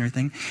opinions and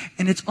everything.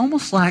 And it's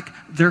almost like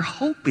they're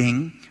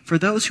hoping for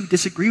those who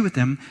disagree with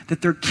them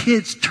that their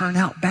kids turn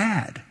out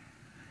bad.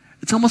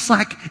 It's almost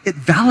like it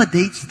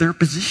validates their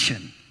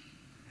position.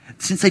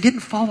 Since they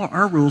didn't follow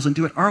our rules and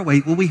do it our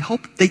way, well, we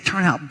hope they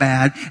turn out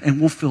bad and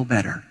we'll feel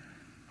better.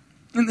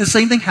 And the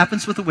same thing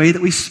happens with the way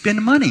that we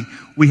spend money.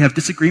 We have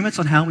disagreements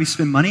on how we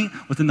spend money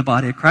within the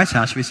body of Christ.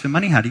 How should we spend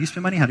money? How do you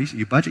spend money? How do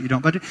you budget? You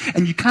don't budget?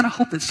 And you kind of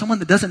hope that someone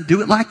that doesn't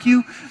do it like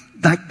you,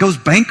 that goes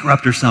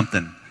bankrupt or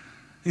something.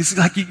 It's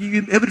like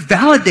it would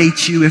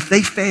validate you if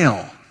they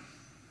fail.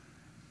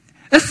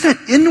 That's that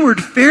inward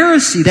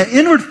Pharisee. That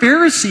inward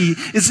Pharisee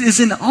is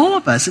in all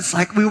of us. It's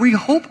like we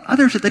hope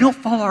others, if they don't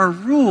follow our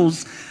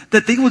rules,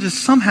 that they will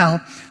just somehow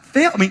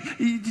fail. I mean,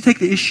 you take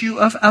the issue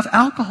of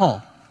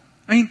alcohol.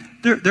 I mean,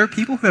 there are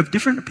people who have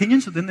different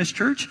opinions within this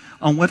church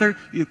on whether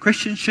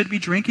Christians should be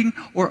drinking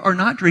or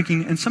not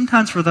drinking. And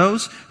sometimes for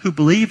those who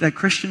believe that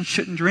Christians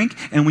shouldn't drink,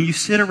 and when you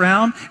sit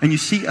around and you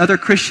see other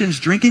Christians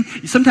drinking,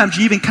 sometimes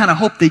you even kind of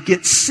hope they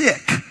get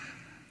sick,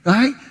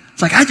 right?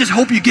 It's like, I just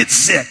hope you get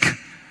sick.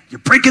 You're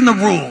breaking the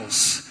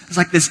rules. It's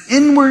like this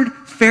inward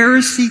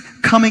Pharisee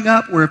coming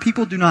up where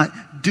people do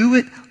not do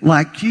it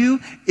like you.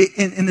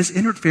 In this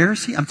inward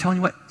Pharisee, I'm telling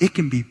you what, it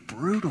can be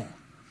brutal.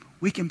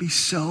 We can be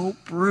so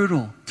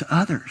brutal to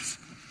others.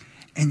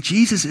 And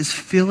Jesus is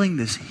feeling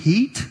this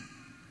heat,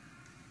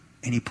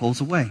 and he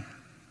pulls away.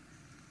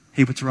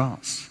 He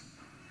withdraws.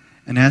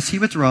 And as he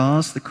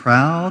withdraws, the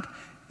crowd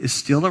is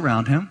still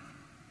around him.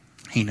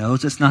 He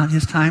knows it's not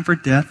his time for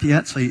death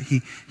yet, so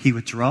he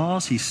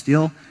withdraws. He's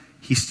still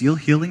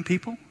healing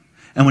people.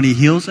 And when he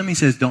heals them, he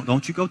says,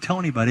 don't you go tell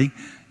anybody.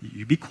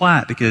 You be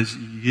quiet because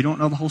you don't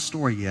know the whole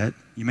story yet.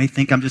 You may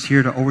think I'm just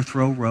here to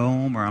overthrow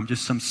Rome or I'm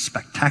just some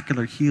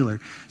spectacular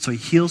healer. So he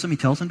heals them. He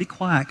tells them to be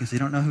quiet because they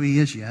don't know who he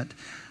is yet.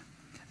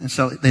 And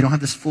so they don't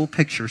have this full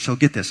picture. So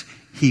get this.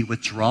 He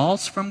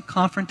withdraws from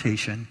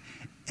confrontation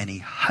and he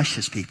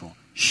hushes people.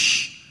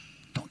 Shh,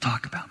 don't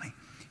talk about me.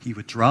 He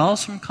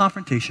withdraws from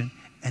confrontation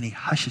and he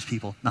hushes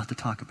people not to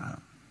talk about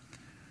him.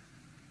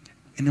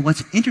 And then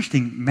what's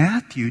interesting,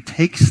 Matthew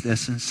takes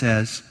this and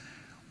says,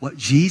 what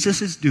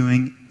Jesus is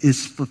doing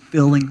is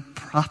fulfilling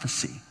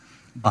prophecy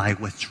by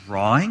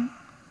withdrawing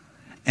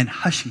and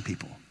hushing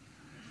people.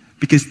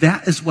 Because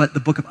that is what the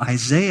book of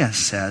Isaiah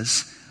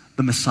says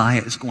the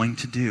Messiah is going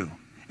to do.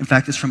 In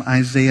fact, it's from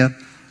Isaiah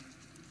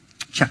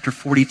chapter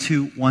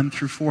 42, 1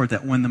 through 4,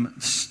 that when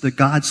the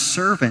God's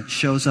servant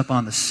shows up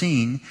on the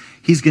scene,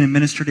 he's going to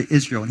minister to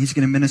Israel and he's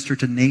going to minister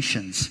to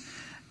nations.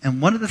 And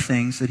one of the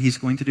things that he's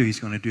going to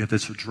do have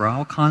this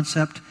withdrawal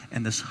concept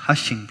and this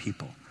hushing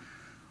people.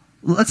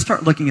 Let's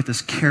start looking at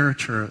this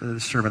character of the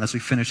servant as we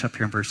finish up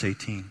here in verse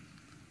 18.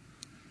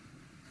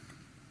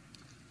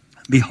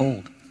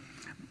 Behold,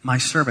 my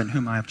servant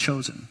whom I have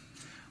chosen,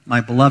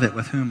 my beloved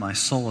with whom my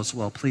soul is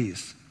well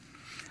pleased.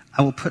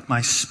 I will put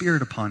my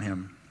spirit upon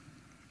him,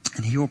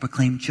 and he will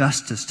proclaim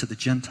justice to the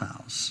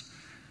Gentiles.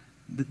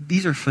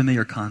 These are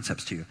familiar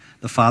concepts to you.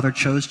 The Father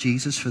chose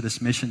Jesus for this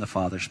mission. The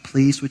Father's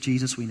pleased with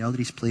Jesus. We know that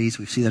he's pleased.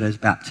 We see that as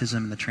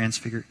baptism and the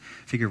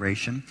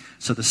transfiguration.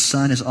 So the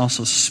Son is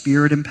also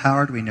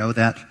Spirit-empowered. We know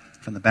that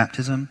from the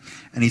baptism.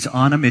 And he's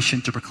on a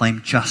mission to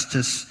proclaim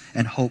justice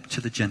and hope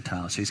to the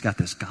Gentiles. So he's got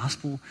this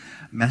gospel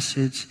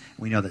message.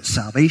 We know that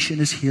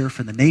salvation is here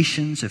for the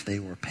nations if they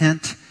will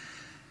repent.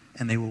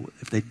 And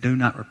if they do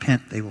not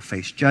repent, they will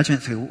face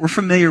judgment. So we're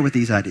familiar with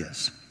these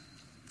ideas.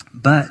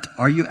 But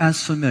are you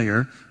as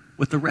familiar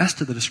with the rest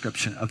of the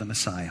description of the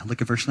Messiah?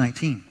 Look at verse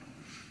 19.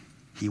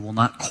 He will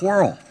not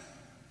quarrel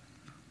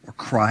or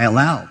cry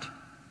aloud,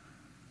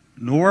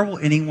 nor will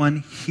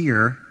anyone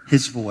hear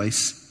his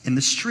voice in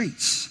the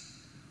streets.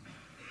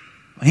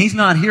 He's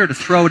not here to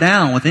throw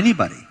down with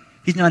anybody.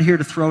 He's not here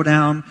to throw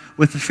down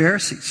with the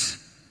Pharisees.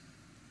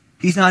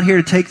 He's not here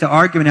to take the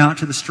argument out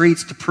to the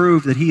streets to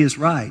prove that he is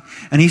right.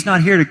 And he's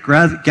not here to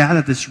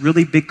gather this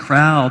really big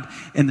crowd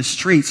in the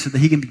streets so that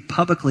he can be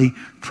publicly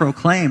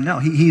proclaimed. No,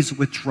 he's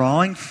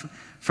withdrawing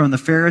from the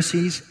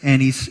Pharisees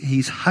and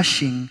he's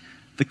hushing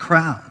the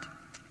crowd.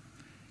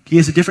 He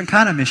has a different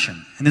kind of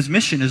mission. And his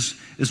mission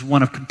is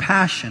one of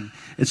compassion.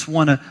 It's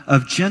one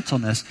of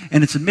gentleness.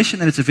 And it's a mission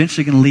that is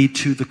eventually going to lead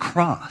to the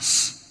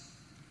cross.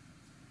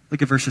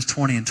 Look at verses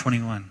 20 and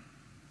 21.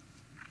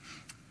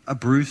 A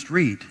bruised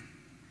reed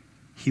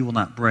he will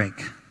not break,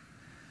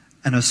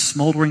 and a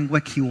smoldering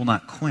wick he will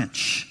not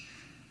quench,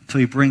 till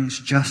he brings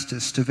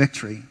justice to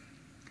victory.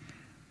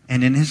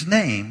 And in his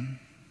name,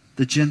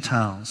 the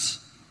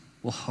Gentiles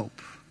will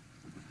hope.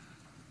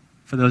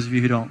 For those of you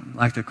who don't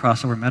like to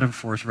cross over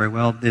metaphors very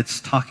well, it's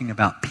talking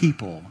about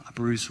people, a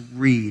bruised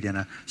reed and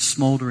a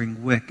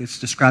smoldering wick. It's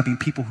describing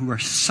people who are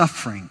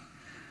suffering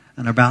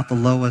and about the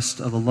lowest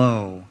of the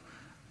low.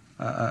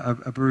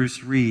 A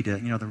bruised reed,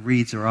 the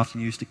reeds are often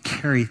used to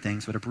carry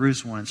things, but a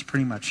bruised one is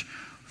pretty much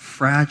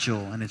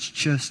fragile, and it's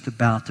just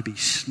about to be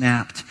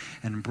snapped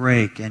and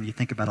break. And you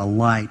think about a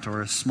light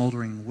or a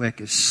smoldering wick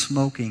is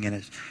smoking,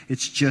 and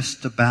it's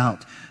just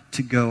about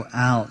to go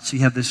out. So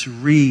you have this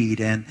reed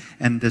and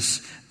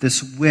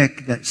this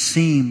wick that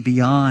seem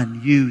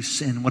beyond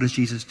use. And what does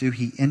Jesus do?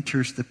 He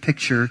enters the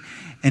picture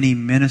and he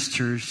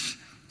ministers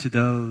to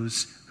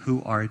those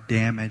who are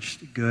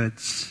damaged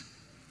goods.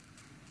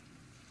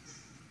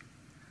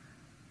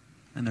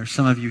 And there's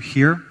some of you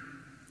here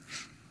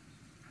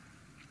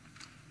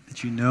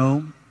that you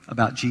know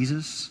about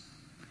Jesus.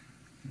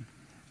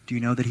 Do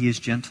you know that he is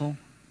gentle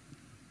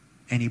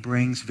and he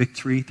brings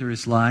victory through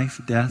his life,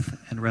 death,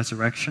 and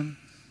resurrection?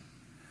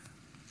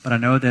 But I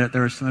know that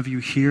there are some of you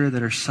here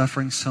that are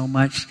suffering so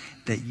much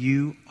that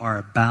you are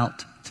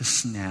about to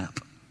snap.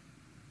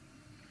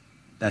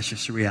 That's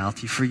just a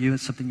reality for you.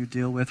 It's something you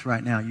deal with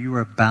right now. You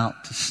are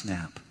about to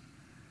snap.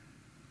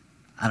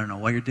 I don't know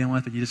what you're dealing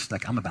with, but you're just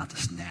like, I'm about to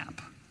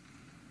snap.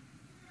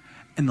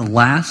 And the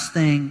last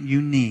thing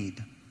you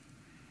need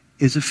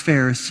is a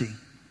Pharisee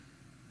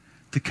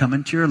to come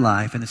into your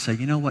life and to say,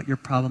 you know what your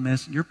problem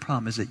is? Your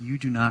problem is that you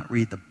do not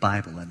read the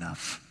Bible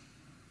enough.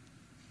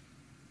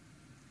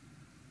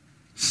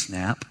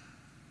 Snap.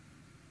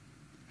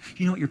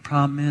 You know what your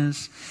problem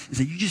is? Is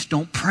that you just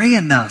don't pray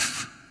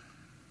enough.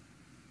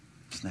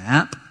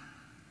 Snap.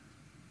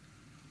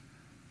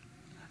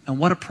 And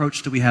what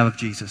approach do we have of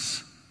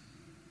Jesus?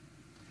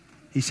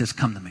 He says,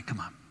 come to me, come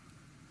on.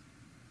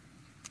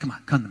 Come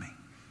on, come to me.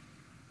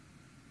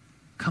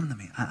 Come to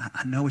me.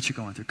 I know what you're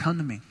going through. Come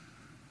to me.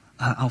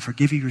 I'll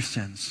forgive you your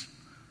sins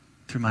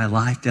through my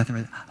life, death,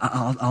 and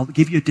I'll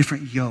give you a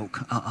different yoke.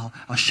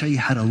 I'll show you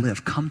how to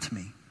live. Come to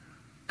me.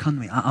 Come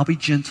to me. I'll be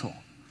gentle.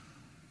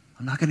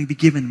 I'm not going to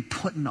be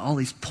putting all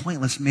these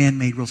pointless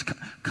man-made rules.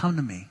 Come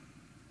to me.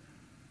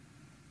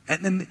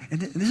 And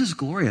this is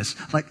glorious.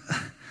 Like,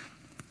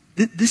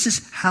 this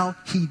is how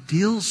he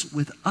deals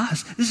with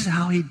us. This is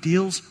how he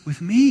deals with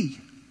me.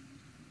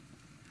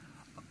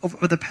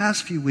 Over the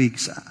past few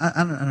weeks,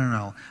 I don't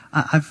know.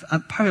 I've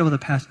probably over the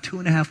past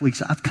 2.5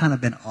 weeks, I've kind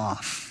of been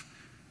off.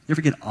 You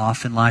ever get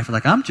off in life?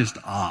 Like, I'm just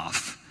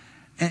off.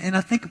 And I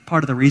think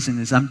part of the reason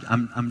is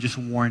I'm just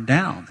worn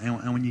down.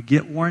 And when you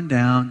get worn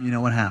down, you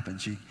know what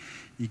happens. You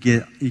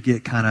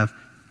get kind of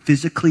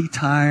physically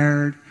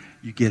tired.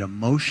 You get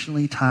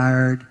emotionally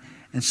tired.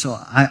 And so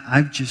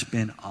I've just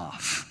been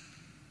off.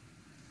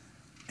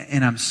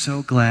 And I'm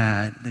so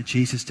glad that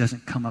Jesus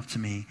doesn't come up to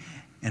me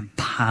and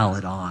pile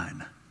it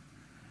on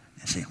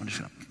and say, I'm going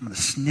to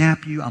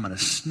snap you. I'm going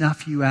to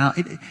snuff you out.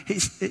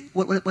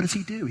 What does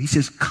he do? He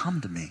says,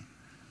 come to me.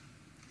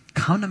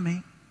 Come to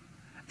me,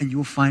 and you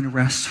will find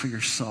rest for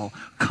your soul.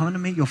 Come to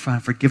me, you'll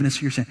find forgiveness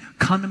for your sin.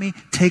 Come to me,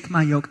 take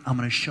my yoke. I'm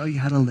going to show you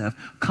how to live.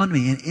 Come to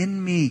me, and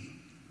in me,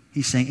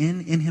 he's saying,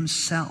 in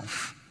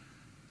himself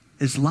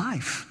is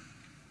life.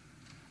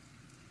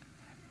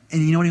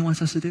 And you know what he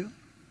wants us to do?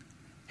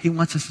 He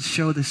wants us to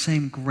show the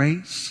same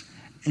grace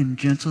and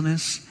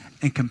gentleness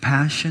and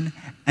compassion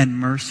and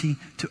mercy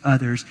to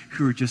others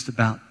who are just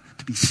about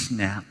to be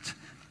snapped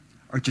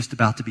or just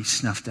about to be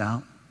snuffed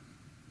out.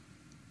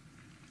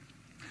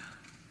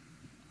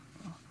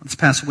 This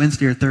past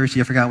Wednesday or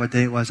Thursday, I forgot what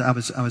day it was, I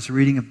was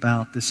reading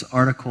about this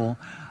article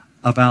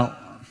about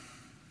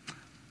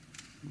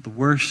the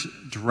worst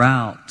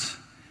drought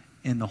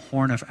in the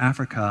Horn of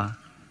Africa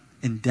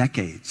in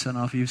decades. I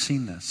don't know if you've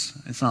seen this.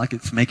 It's not like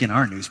it's making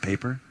our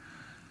newspaper.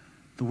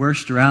 The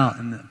worst drought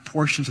in the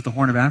portions of the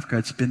Horn of Africa,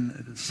 it's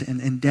been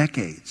in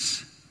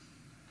decades.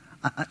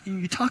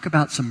 You talk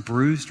about some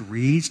bruised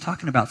reeds,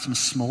 talking about some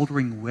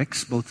smoldering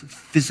wicks, both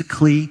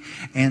physically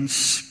and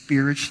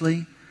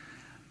spiritually.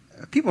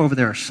 People over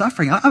there are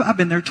suffering. I've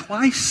been there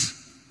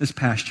twice this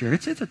past year.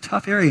 It's a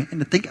tough area. And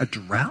to think a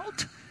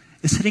drought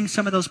is hitting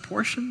some of those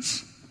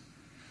portions.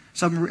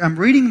 So I'm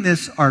reading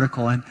this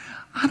article, and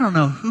I don't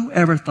know who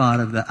ever thought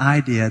of the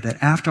idea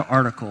that after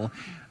article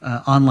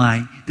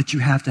online that you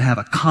have to have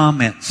a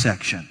comment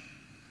section.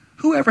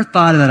 Who ever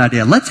thought of that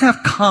idea? Let's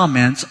have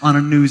comments on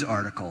a news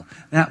article.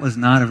 That was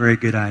not a very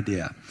good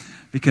idea.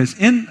 Because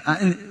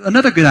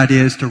another good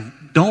idea is to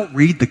don't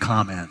read the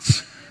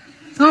comments.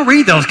 Don't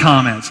read those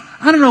comments.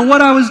 I don't know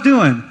what I was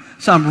doing.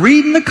 So I'm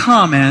reading the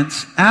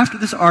comments after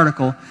this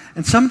article,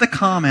 and some of the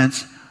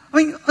comments,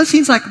 it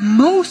seems like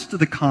most of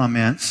the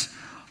comments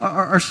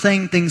are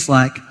saying things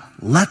like,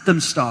 let them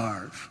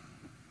starve.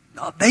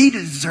 No, they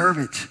deserve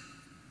it.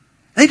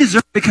 They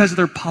deserve it because of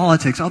their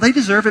politics. Oh, they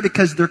deserve it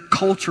because of their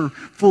culture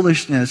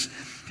foolishness.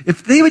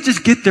 If they would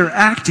just get their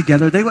act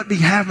together, they wouldn't be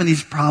having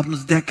these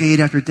problems decade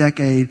after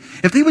decade.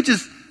 If they would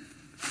just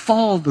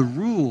follow the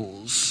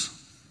rules,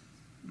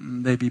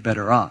 they'd be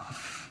better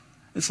off.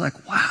 It's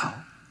like, wow.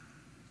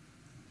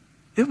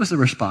 It was the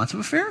response of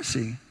a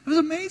Pharisee. It was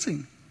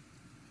amazing.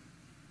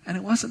 And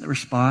it wasn't the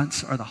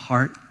response or the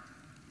heart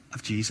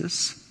of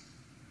Jesus.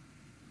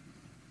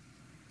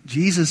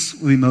 Jesus,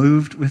 we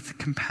moved with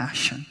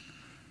compassion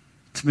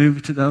to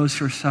move to those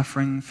who are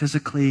suffering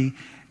physically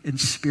and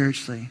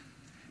spiritually.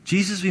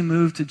 Jesus, we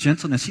moved to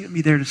gentleness. He wouldn't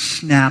be there to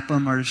snap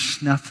them or to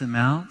snuff them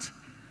out.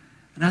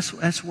 And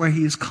that's where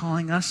he is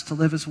calling us to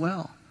live as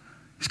well.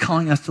 He's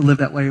calling us to live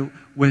that way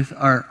with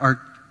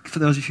our for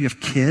those of you who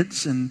have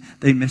kids and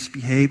they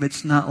misbehave,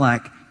 it's not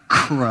like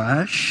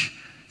crush,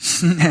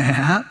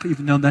 snap,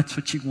 even though that's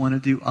what you want to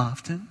do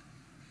often.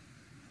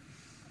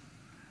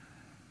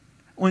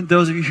 When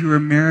those of you who are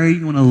married,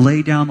 you want to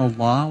lay down the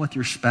law with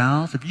your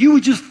spouse, if you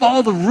would just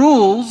follow the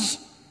rules,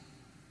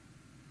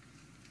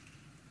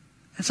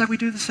 it's like we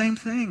do the same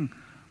thing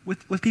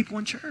with people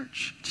in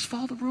church. Just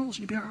follow the rules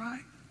and you'll be all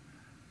right.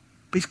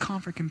 But he's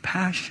calling for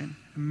compassion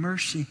and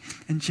mercy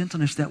and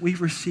gentleness that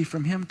we've received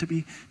from him to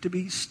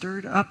be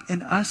stirred up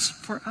in us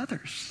for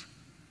others.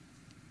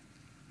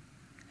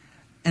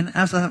 And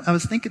as I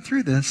was thinking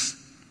through this,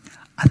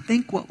 I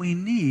think what we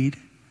need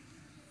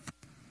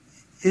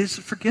is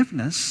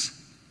forgiveness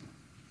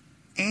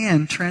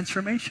and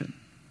transformation.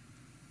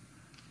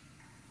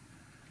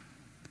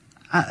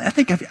 I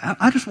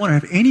just wonder,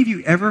 have any of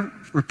you ever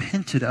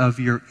repented of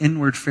your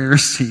inward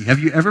Pharisee? Have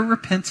you ever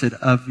repented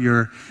of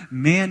your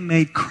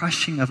man-made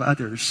crushing of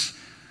others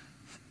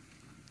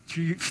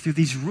through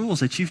these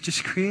rules that you've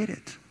just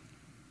created?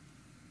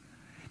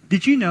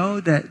 Did you know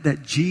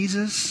that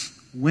Jesus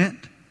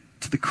went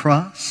to the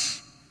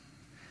cross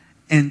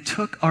and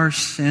took our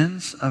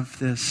sins of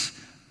this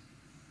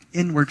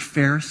inward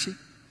Pharisee?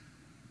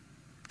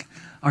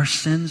 Our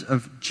sins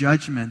of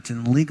judgment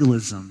and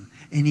legalism.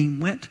 And he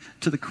went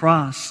to the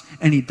cross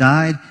and he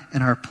died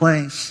in our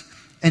place.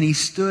 And he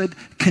stood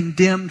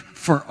condemned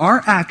for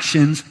our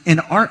actions and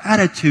our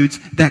attitudes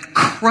that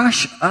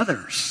crush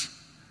others.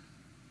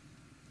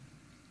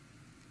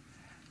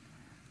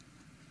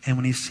 And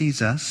when he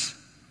sees us,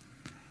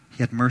 he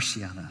had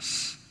mercy on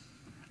us.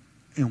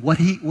 And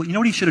you know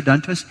what he should have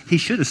done to us? He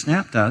should have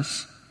snapped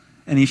us,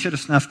 and he should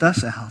have snuffed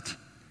us out.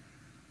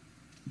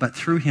 But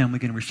through him, we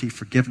can receive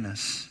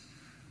forgiveness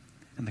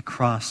and the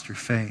cross through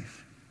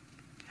faith.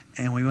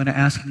 And we want to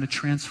ask him to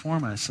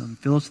transform us and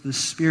fill us with the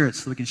Spirit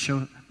so we can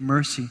show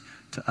mercy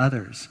to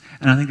others.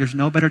 And I think there's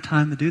no better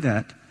time to do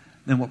that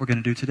than what we're going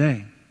to do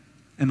today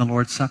in the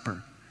Lord's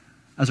Supper.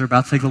 As we're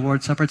about to take the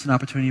Lord's Supper, it's an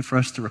opportunity for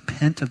us to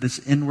repent of this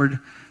inward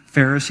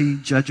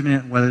Pharisee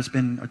judgment, whether it's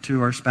been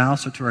to our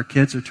spouse or to our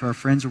kids or to our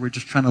friends, or we're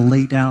just trying to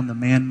lay down the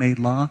man-made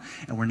law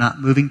and we're not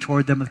moving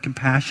toward them with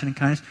compassion and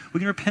kindness.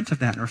 We can repent of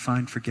that and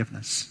find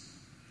forgiveness.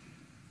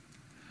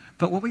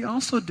 But what we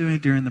also do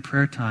during the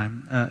prayer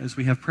time is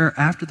we have prayer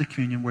after the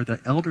communion where the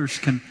elders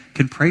can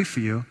pray for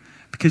you,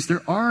 because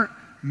there are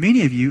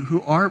many of you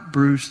who are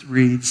bruised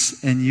reeds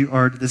and you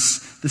are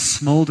this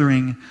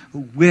smoldering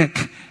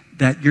wick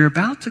that you're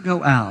about to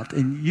go out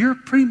and you're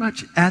pretty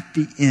much at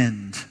the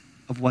end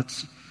of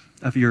what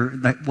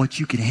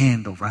you can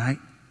handle, right?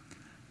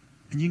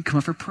 And you can come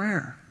up for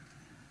prayer.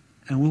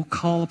 And we'll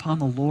call upon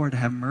the Lord to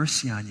have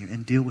mercy on you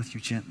and deal with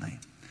you gently.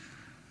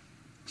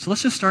 So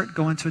let's just start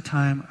going to a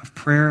time of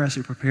prayer as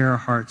we prepare our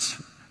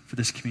hearts for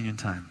this communion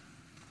time.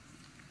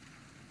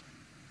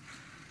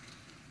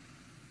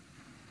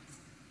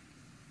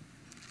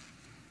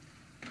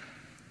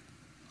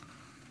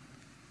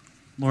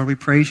 Lord, we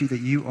praise you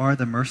that you are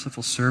the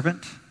merciful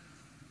servant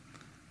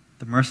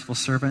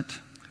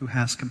who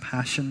has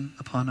compassion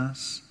upon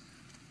us,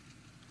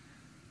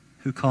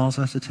 who calls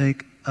us to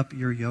take up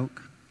your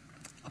yoke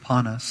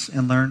upon us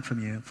and learn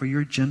from you, for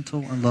you're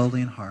gentle and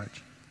lowly in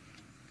heart.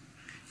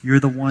 You're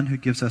the one who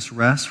gives us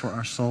rest for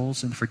our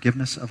souls and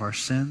forgiveness of our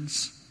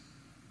sins.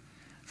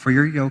 For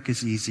your yoke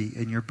is easy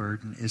and your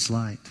burden is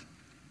light.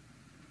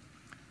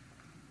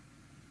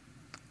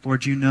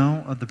 Lord, you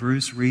know of the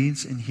bruised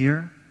reeds in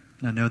here,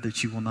 and I know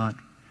that you will not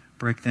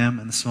break them,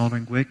 and the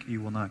smoldering wick, you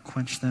will not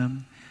quench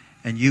them.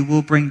 And you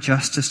will bring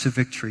justice to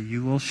victory.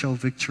 You will show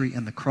victory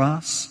in the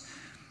cross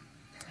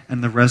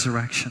and the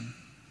resurrection.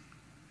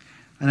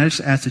 And I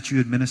just ask that you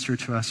administer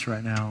to us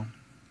right now,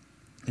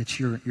 that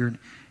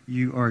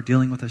you are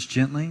dealing with us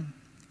gently,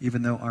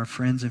 even though our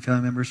friends and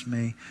family members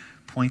may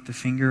point the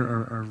finger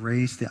or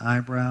raise the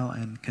eyebrow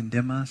and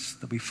condemn us,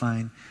 that we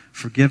find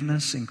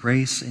forgiveness and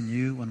grace in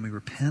you when we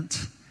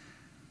repent.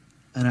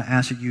 And I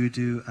ask that you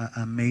do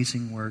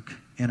amazing work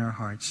in our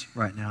hearts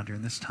right now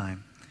during this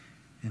time.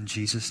 In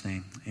Jesus'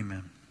 name,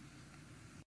 amen.